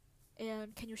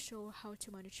 And can you show how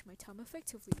to manage my time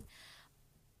effectively?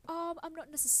 I'm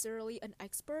not necessarily an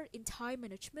expert in time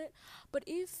management, but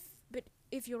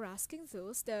if you're asking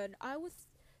those, then I would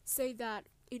say that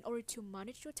in order to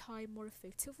manage your time more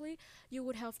effectively, you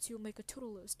would have to make a to-do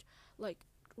list, like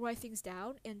write things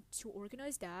down and to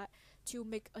organize that, to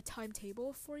make a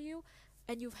timetable for you,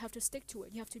 and you have to stick to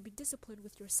it. You have to be disciplined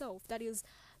with yourself. That is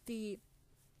the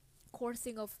core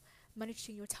thing of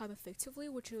managing your time effectively,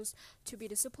 which is to be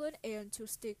disciplined and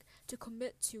to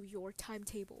commit to your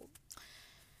timetable.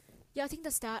 Yeah, I think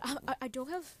that's that. I don't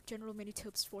have general many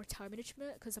tips for time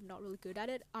management because I'm not really good at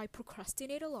it. I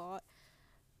procrastinate a lot.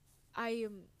 I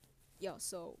am, yeah.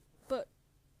 So, but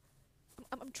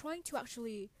I'm trying to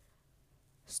actually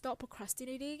stop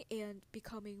procrastinating and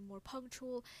becoming more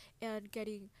punctual and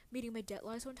getting meeting my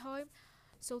deadlines on time.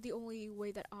 So the only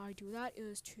way that I do that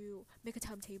is to make a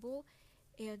timetable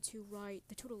and to write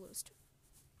the to-do list.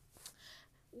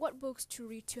 What books to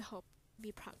read to help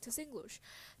me practice English?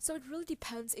 So it really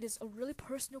depends. It is a really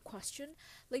personal question.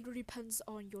 Like it depends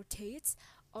on your tastes,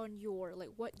 on your like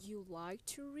what you like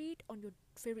to read, on your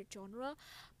favorite genre.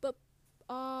 But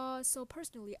so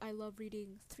personally, I love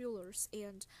reading thrillers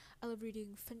and I love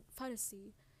reading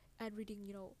fantasy and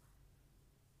reading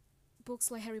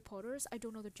books like Harry Potter's. I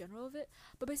don't know the genre of it,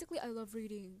 but basically I love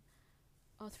reading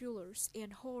thrillers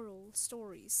and horror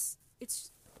stories.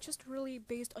 It's just really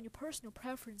based on your personal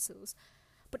preferences.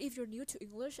 But if you're new to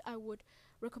English, I would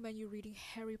recommend you reading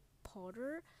Harry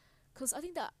Potter, because I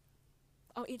think that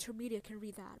our intermediate can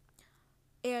read that.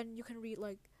 And you can read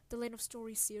like the Land of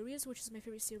Stories series, which is my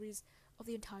favorite series of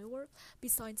the entire world,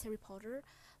 besides Harry Potter.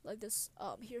 Like this,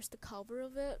 here's the cover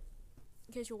of it,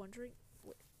 in case you're wondering.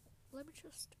 Wait, let me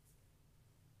just.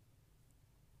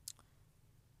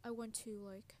 I want to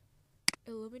like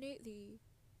illuminate the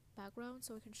background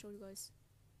so I can show you guys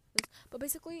this. But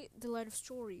basically, the Land of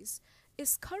Stories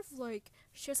is kind of like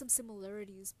share some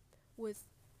similarities with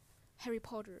Harry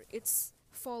Potter. It's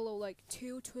follow like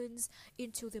two twins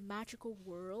into the magical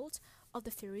world of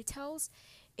the fairy tales,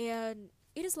 and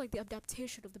it is like the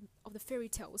adaptation of the fairy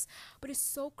tales, but it's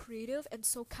so creative and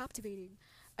so captivating.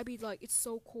 I mean, like it's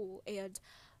so cool. And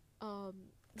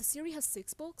the series has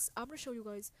 6 books. I'm gonna show you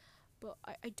guys, but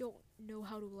I don't know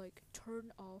how to like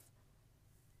turn off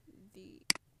the.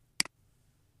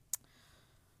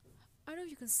 I don't know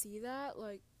if you can see that.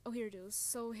 Like, oh, here it is.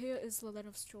 So here is the Land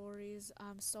of Stories.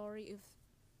 I'm sorry if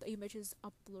the images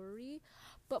are blurry,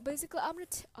 but basically I'm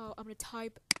gonna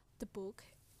type the book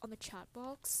on the chat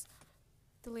box.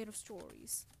 The Land of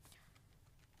Stories.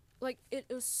 like it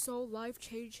is so life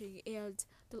changing, and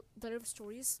the love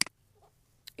stories,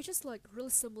 it's just like really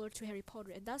similar to Harry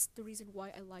Potter, and that's the reason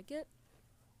why I like it.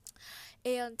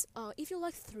 And if you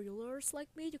like thrillers like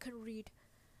me, you can read.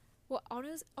 Well,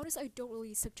 honest, I don't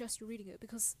really suggest you reading it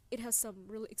because it has some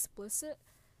really explicit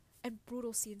and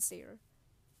brutal scenes there.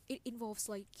 It involves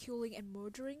like killing and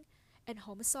murdering and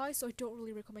homicide, so I don't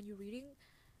really recommend you reading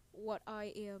what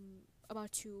I am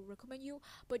about to recommend you.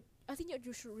 But I think that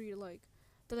you should read like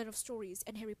The Land of Stories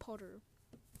and Harry Potter.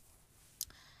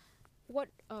 What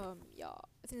yeah,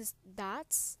 I think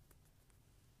that's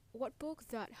what book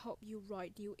that helped you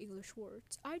write new English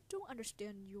words? I don't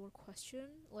understand your question.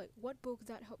 Like, what book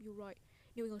that helped you write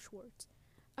new English words?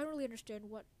 I don't really understand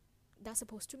what that's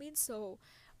supposed to mean, so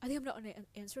I think I'm not gonna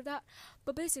answer that.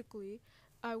 But basically,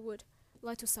 I would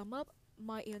like to sum up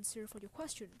my answer for your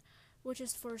question, which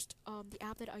is first, the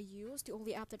app that I use, the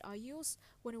only app that I use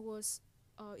when it was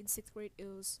in sixth grade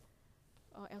is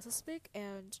Elsa Speak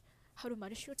and how to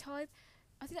manage your time.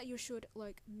 I think that you should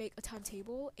like make a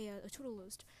timetable and a to-do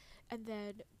list, and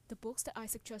then the books that I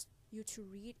suggest you to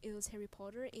read is Harry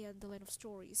Potter and The Land of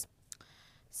Stories.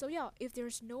 So yeah, if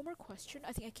there's no more question,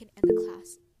 I think I can end the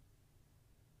class.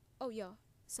 Oh yeah,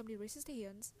 somebody raises their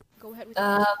hands. Go ahead with your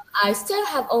Um, question. I still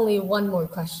have only one more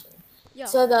question. Yeah.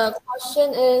 So the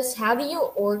question is, how do you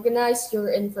organize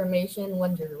your information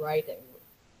when you're writing?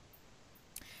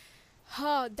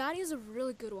 Huh, that is a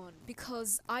really good one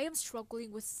because I am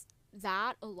struggling with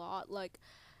that a lot. Like,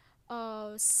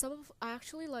 some of I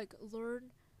actually like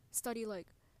learn, study like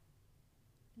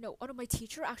no, one of my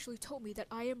teacher actually told me that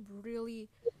I am really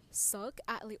suck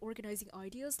at like organizing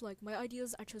ideas. Like my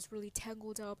ideas are just really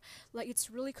tangled up. Like it's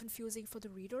really confusing for the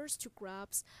readers to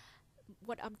grasp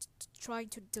what I'm trying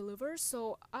to deliver.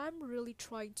 So I'm really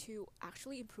trying to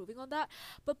actually improving on that.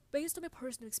 But based on my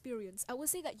personal experience, I would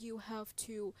say that you have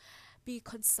to be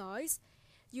concise.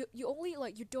 You only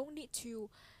like you don't need to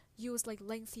use like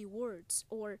lengthy words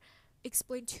or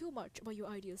explain too much about your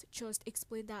ideas. Just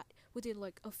explain that within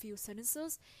like a few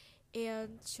sentences,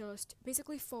 and just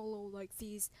basically follow like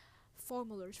these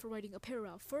formulas for writing a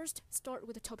paragraph. First, start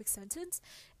with a topic sentence,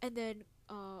 and then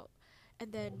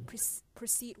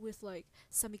proceed with like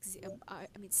some I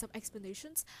mean some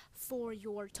explanations for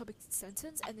your topic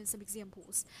sentence, and then some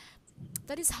examples.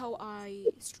 That is how I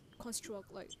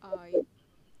construct like I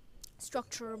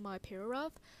structure my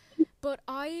paragraph. But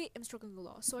I am struggling a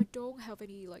lot, so I don't have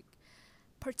any like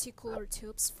particular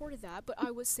tips for that. But I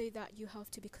would say that you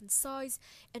have to be concise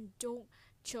and don't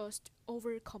just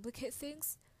overcomplicate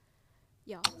things.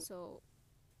 Yeah, so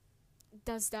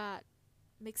does that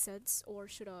make sense, or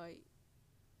should I?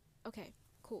 Okay,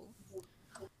 cool.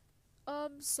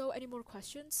 So any more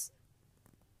questions?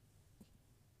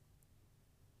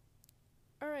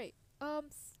 All right.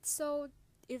 So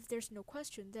if there's no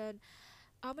question, then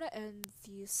I'm gonna end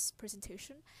this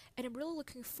presentation, and I'm really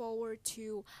looking forward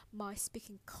to my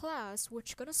speaking class,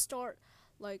 which gonna start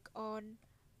like on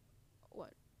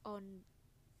what on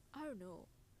I don't know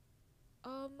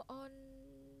on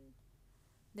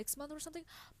next month or something.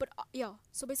 But yeah,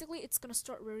 so basically it's gonna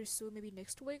start very soon, maybe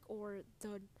next week or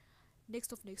the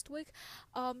next of next week.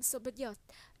 So but yeah,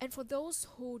 and for those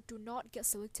who do not get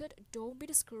selected, don't be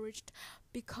discouraged,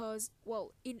 because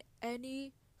well, in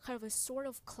any kind of a sort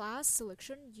of class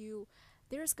selection,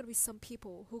 there's gonna be some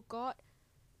people who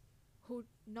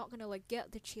not gonna like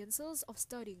get the chances of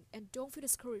studying, and don't feel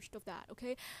discouraged of that,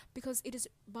 okay? Because it is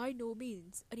by no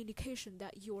means an indication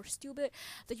that you're stupid,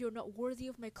 that you're not worthy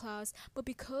of my class, but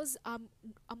because I'm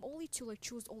only to like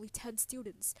choose only 10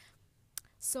 students,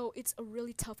 so it's a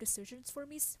really tough decision for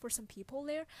me, for some people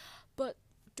there. But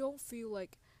don't feel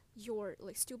like you're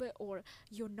like stupid or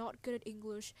you're not good at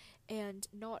English, and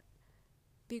not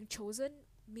being chosen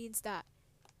means that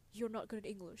you're not good at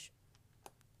English.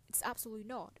 It's absolutely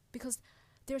not, because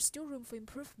there's still room for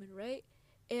improvement, right?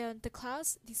 And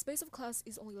the space of class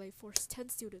is only like for 10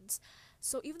 students.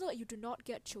 So even though you do not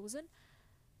get chosen,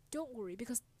 don't worry,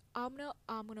 because I'm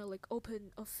gonna like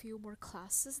open a few more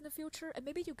classes in the future, and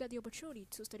maybe you get the opportunity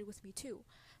to study with me too.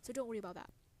 So don't worry about that.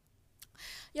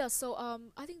 Yeah, so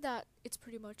I think that it's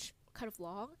pretty much kind of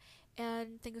long,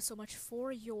 and thank you so much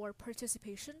for your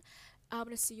participation. I'm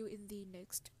gonna see you in the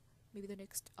next, maybe the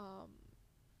next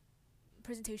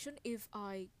presentation if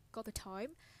I got the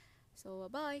time. So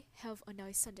bye, have a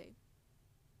nice Sunday.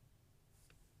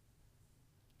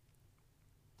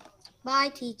 Bye,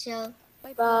 teacher.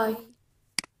 Bye Bye. bye.